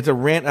it's a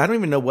rant. I don't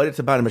even know what it's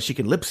about, but she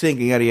can lip sync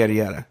and yada, yada,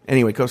 yada.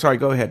 Anyway, go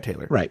ahead,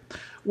 Taylor. Right.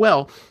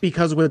 Well,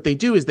 because what they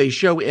do is they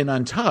show in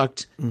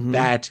Untucked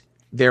that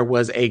there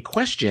was a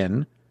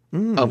question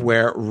of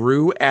where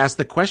Rue asked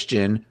the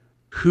question,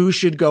 who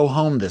should go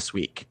home this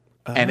week?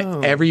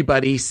 And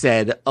everybody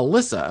said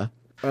Alyssa.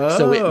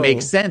 So it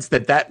makes sense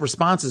that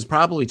response is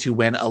probably to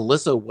when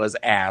Alyssa was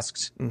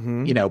asked,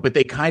 but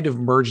they kind of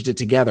merged it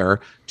together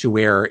to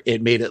where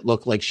it made it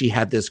look like she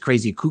had this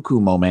crazy cuckoo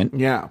moment.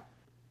 Yeah.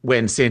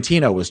 When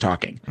Santino was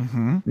talking.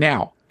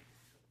 Now,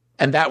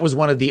 and that was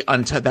one of the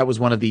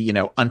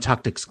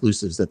Untucked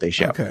exclusives that they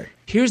showed. Okay.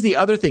 Here's the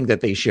other thing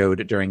that they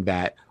showed during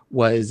that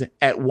was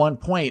at one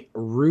point,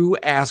 Rue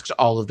asked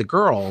all of the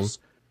girls,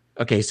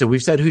 okay, so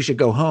we've said who should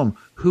go home.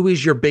 Who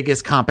is your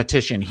biggest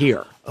competition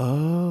here?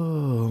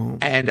 Oh.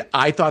 And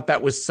I thought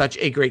that was such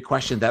a great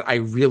question that I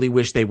really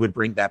wish they would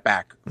bring that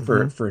back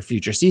for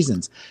future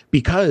seasons,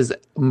 because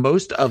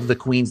most of the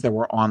queens that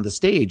were on the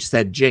stage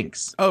said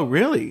Jinx. Oh,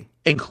 really?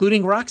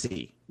 Including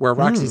Roxy, where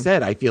Roxy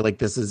said, I feel like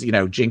this is,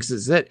 Jinx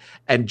is it.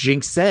 And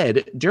Jinx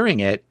said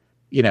during it,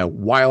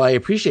 while I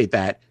appreciate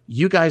that,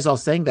 you guys all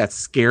saying that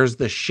scares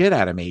the shit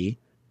out of me,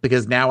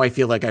 because now I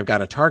feel like I've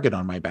got a target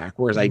on my back,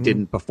 whereas I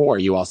didn't before.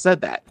 You all said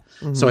that.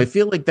 So I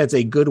feel like that's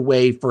a good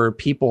way for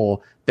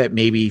people that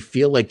maybe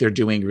feel like they're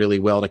doing really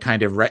well to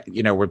kind of, where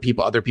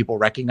other people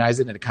recognize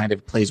it and it kind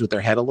of plays with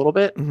their head a little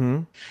bit.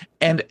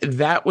 And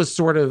that was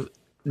sort of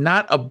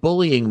not a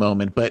bullying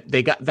moment, but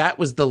that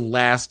was the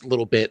last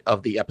little bit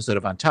of the episode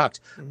of Untucked.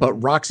 Mm-hmm. But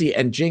Roxy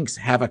and Jinx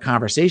have a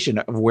conversation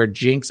of where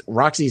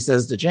Roxy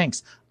says to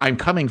Jinx, "I'm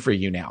coming for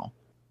you now.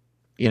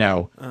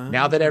 Now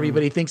that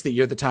everybody thinks that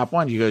you're the top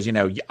one," he goes,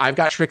 "I've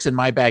got tricks in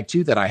my bag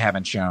too that I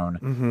haven't shown.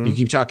 Mm-hmm. You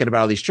keep talking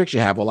about all these tricks you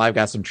have. Well, I've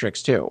got some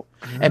tricks too."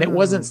 And it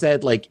wasn't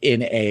said like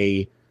in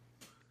a,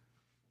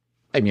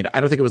 I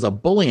don't think it was a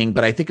bullying,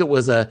 but I think it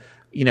was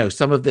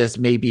some of this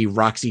may be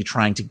Roxy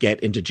trying to get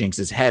into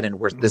Jinx's head, and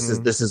where this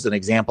is an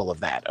example of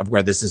that, of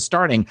where this is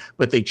starting,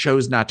 but they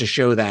chose not to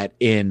show that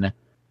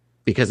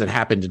because it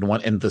happened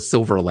in the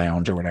Silver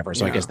Lounge or whatever.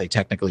 So I guess they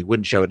technically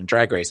wouldn't show it in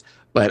Drag Race.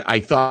 But I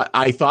thought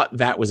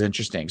that was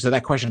interesting. So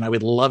that question, I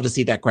would love to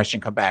see that question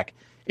come back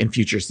in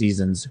future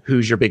seasons.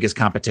 Who's your biggest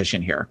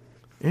competition here?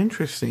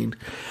 Interesting.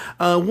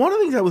 One of the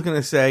things I was going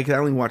to say, because I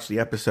only watched the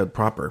episode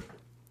proper,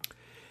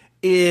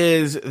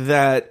 is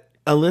that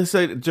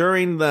Alyssa,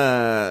 during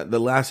the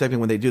last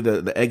segment when they do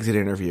the exit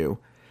interview,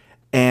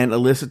 and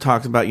Alyssa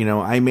talks about,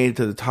 I made it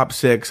to the top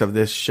 6 of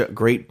this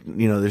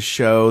this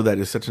show that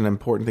is such an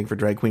important thing for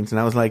drag queens.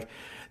 And I was like,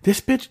 this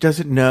bitch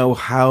doesn't know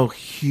how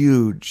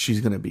huge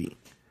she's going to be.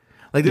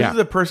 Like, this is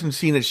a person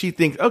seeing that she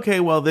thinks, okay,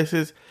 well,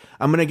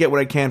 I'm going to get what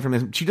I can from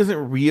this. She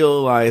doesn't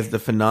realize the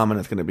phenomenon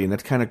it's going to be. And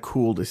that's kind of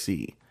cool to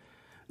see.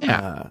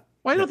 Yeah.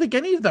 Well, I don't think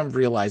any of them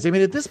realize.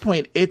 At this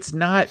point, it's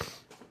not,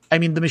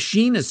 the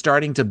machine is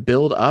starting to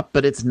build up,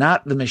 but it's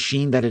not the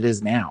machine that it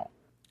is now.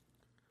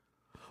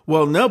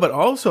 Well, no, but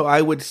also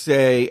I would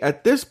say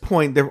at this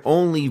point, there have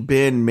only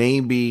been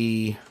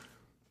maybe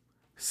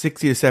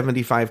 60 to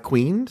 75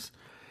 queens.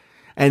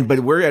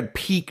 But we're at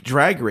peak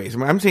Drag Race.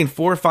 I'm saying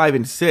 4, 5,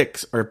 and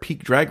 6 are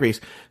peak Drag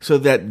Race, so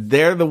that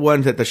they're the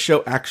ones that the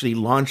show actually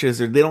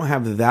launches. Or they don't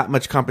have that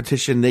much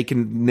competition. They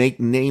can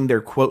name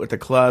their quote at the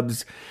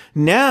clubs.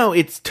 Now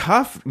it's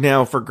tough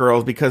now for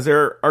girls because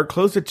there are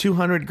close to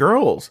 200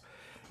 girls,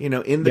 in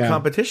the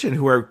competition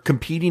who are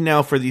competing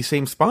now for these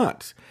same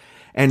spots.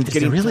 And is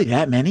there really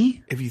that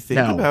many? If you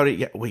think about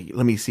it, wait,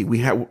 let me see. We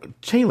have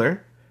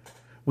Taylor.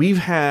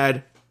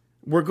 Right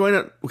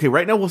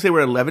now we'll say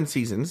we're at 11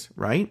 seasons,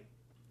 right?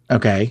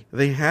 Okay.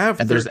 They have,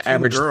 and there's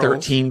average girls.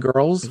 13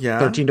 girls,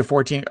 13 to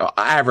 14,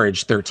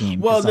 average 13.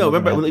 Well, no,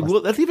 remember,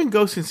 let's even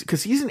go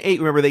because season 8.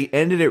 Remember, they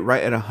ended it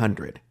right at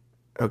 100.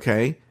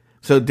 Okay,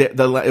 so it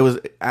was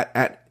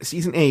at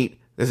season 8.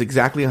 There's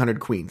exactly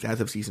 100 queens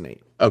as of season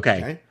 8.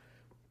 Okay.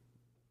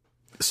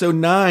 So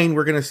 9,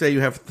 we're going to say you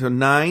have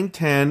 9,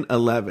 10,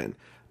 11.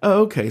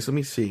 Oh, okay. So let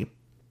me see.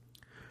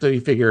 So you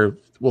figure,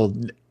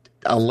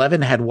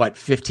 11 had what,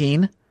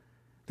 15? Did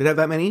it have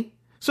that many?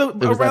 So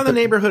around the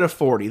neighborhood of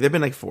 40. They've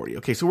been like 40.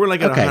 Okay. So we're like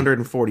at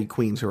 140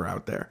 queens who are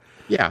out there.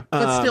 Yeah.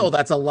 But still,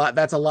 that's a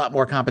lot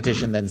more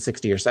competition than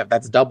 60 or 70.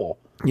 That's double.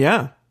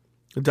 Yeah.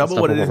 Double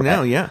what it is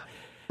now. Yeah.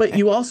 But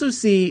you also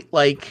see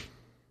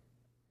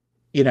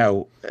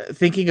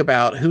thinking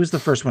about who's the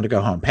first one to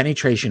go home.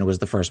 Penetration was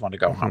the first one to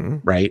go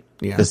home, right?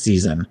 Yeah. This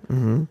season.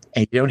 Mm-hmm.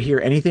 And you don't hear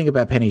anything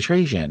about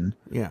Penetration.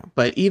 Yeah.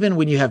 But even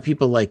when you have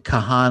people like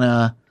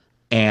Kahana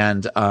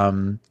and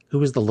who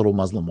was the little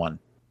Muslim one?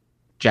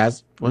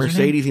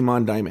 Mercedes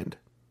Iman Diamond.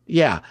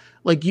 Yeah.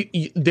 Like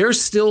they're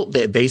still,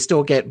 they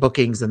still get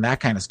bookings and that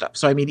kind of stuff.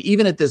 So,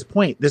 even at this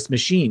point, this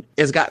machine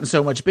has gotten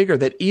so much bigger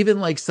that even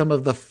like some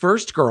of the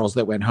first girls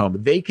that went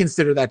home, they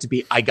consider that to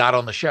be, I got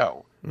on the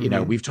show.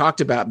 Mm-hmm. We've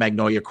talked about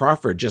Magnolia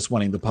Crawford just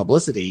wanting the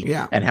publicity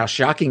and how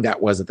shocking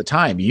that was at the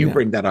time. You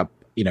bring that up,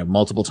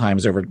 multiple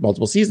times over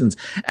multiple seasons.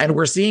 And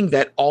we're seeing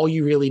that all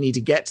you really need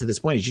to get to this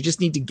point is you just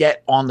need to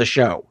get on the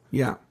show.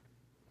 Yeah.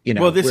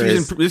 Well,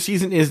 this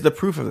season is the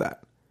proof of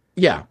that.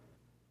 Yeah.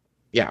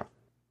 Yeah.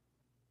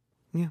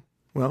 Yeah.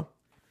 Well,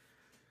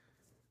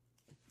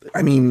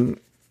 I'm in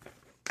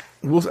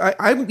the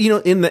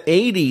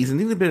 80s, and I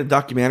think there's been a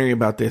documentary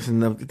about this in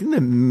the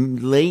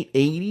late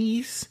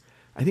 80s.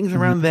 I think it's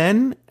around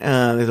then.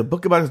 There's a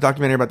book about this,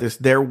 documentary about this.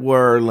 There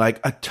were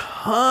like a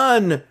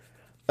ton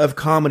of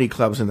comedy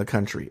clubs in the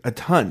country, a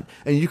ton.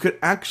 And you could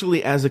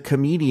actually, as a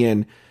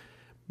comedian,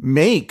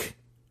 make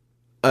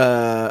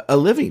a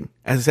living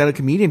as a stand-up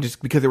comedian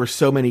just because there were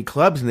so many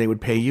clubs and they would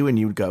pay you and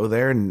you would go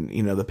there and,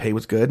 the pay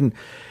was good.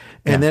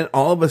 And then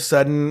all of a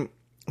sudden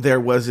there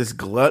was this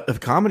glut of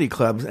comedy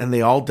clubs and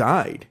they all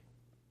died,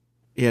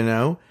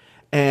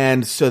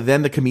 And so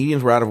then the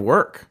comedians were out of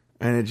work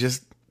and it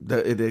just,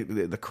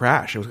 the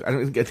crash.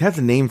 It has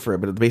a name for it,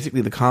 but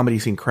basically the comedy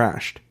scene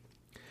crashed.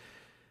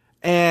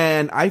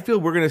 And I feel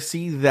we're going to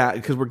see that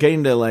because we're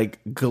getting to like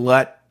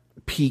glut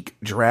peak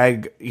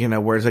drag,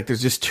 where it's like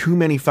there's just too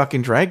many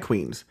fucking drag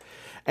queens.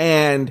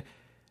 And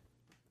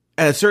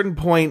at a certain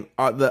point,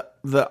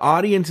 the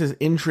audience's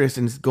interest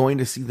in going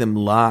to see them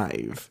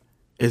live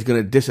is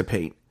going to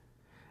dissipate.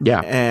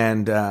 Yeah.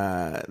 And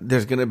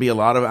there's going to be a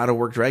lot of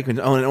out-of-work drag queens.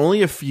 Oh, and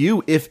only a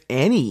few, if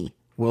any,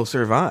 will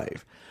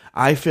survive.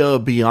 I feel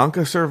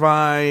Bianca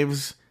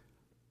survives.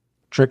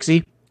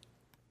 Trixie?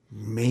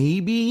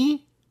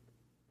 Maybe.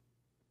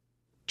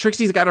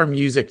 Trixie's got her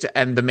music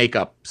and the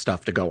makeup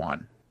stuff to go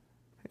on.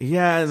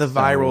 Yeah, and the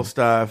viral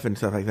stuff and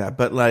stuff like that.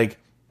 But, like,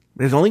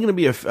 there's only going to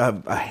be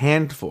a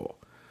handful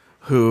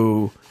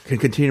who can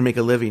continue to make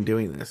a living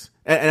doing this.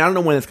 And I don't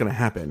know when it's going to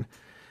happen,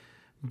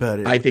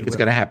 but I think it's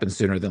going to happen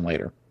sooner than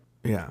later.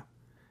 Yeah.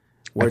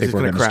 I think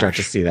we're going to start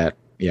to see that.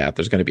 Yeah,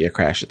 there's going to be a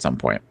crash at some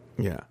point.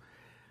 Yeah.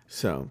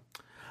 So,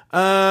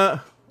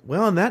 well,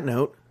 on that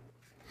note,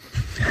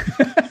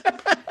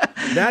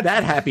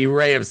 that happy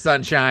ray of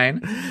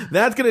sunshine.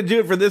 That's going to do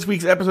it for this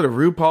week's episode of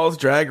RuPaul's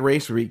Drag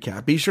Race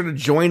Recap. Be sure to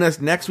join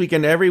us next week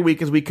and every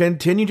week as we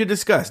continue to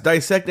discuss,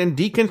 dissect, and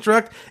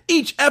deconstruct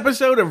each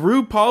episode of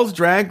RuPaul's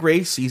Drag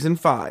Race Season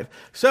 5.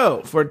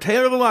 So, for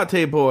Taylor the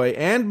Latte Boy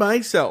and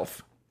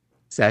myself,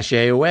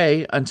 sashay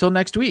away until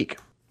next week.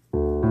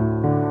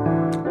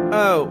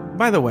 Oh,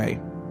 by the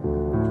way,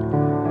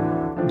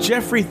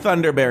 Jeffrey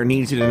Thunderbear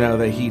needs you to know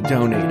that he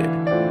donated,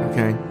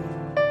 okay?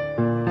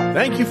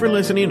 Thank you for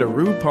listening to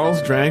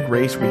RuPaul's Drag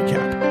Race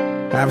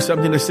Recap. Have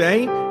something to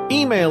say?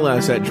 Email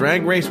us at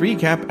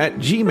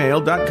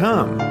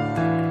dragracerecap@gmail.com.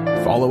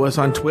 Follow us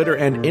on Twitter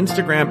and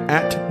Instagram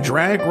at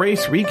Drag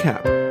Race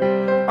Recap.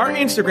 Our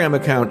Instagram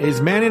account is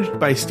managed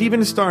by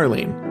Steven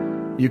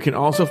Starling. You can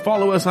also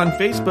follow us on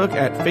Facebook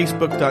at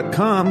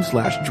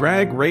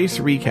facebook.com/Drag Race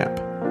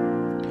Recap.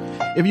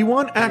 If you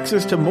want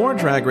access to more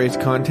Drag Race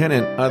content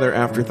and other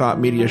Afterthought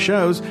Media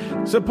shows,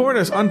 support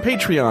us on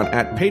Patreon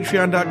at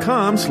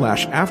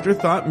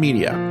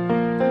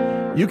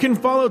patreon.com/afterthoughtmedia. You can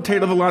follow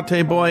Taylor the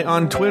Latte Boy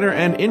on Twitter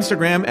and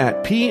Instagram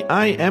at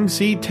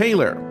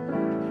PIMCTaylor.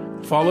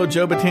 Follow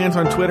Joe Betance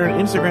on Twitter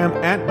and Instagram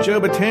at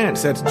Joe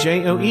Betance. That's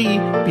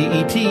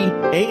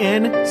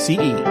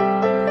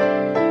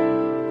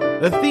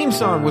JoeBetance. The theme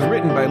song was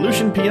written by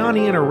Lucian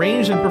Piani and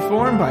arranged and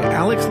performed by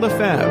Alex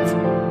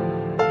Lefebvre.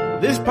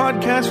 This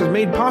podcast was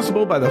made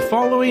possible by the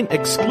following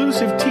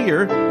exclusive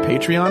tier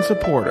Patreon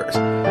supporters: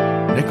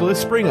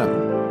 Nicholas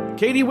Springham,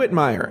 Katie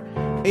Whitmire,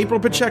 April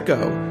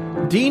Pacheco,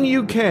 Dean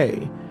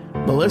UK,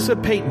 Melissa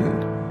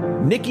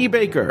Payton, Nikki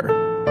Baker,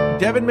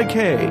 Devin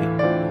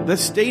McKay, The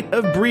State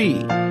of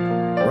Bree,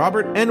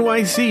 Robert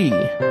NYC,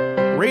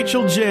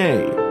 Rachel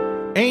J,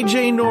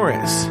 AJ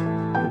Norris,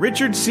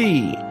 Richard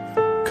C,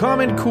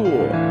 Common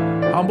Cool,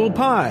 Humble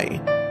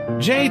Pie,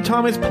 J.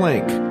 Thomas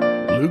Plank,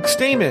 Luke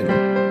Stamen,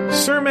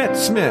 Sermet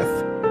Smith,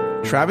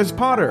 Travis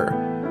Potter,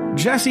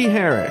 Jesse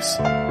Harris,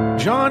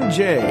 John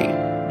J,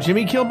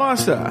 Jimmy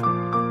Kilbasa,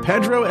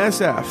 Pedro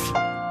SF,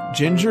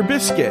 Ginger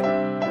Biscuit,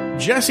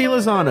 Jesse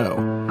Lozano,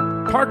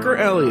 Parker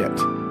Elliott,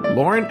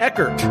 Lauren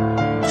Eckert,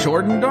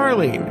 Jordan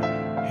Darling,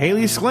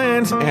 Haley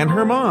Slans and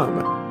her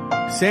mom,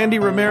 Sandy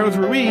Ramirez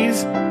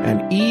Ruiz,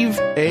 and Eve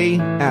A.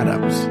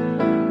 Adams.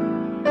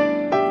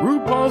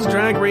 RuPaul's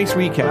Drag Race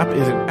Recap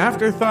is an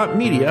Afterthought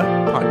Media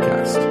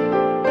podcast.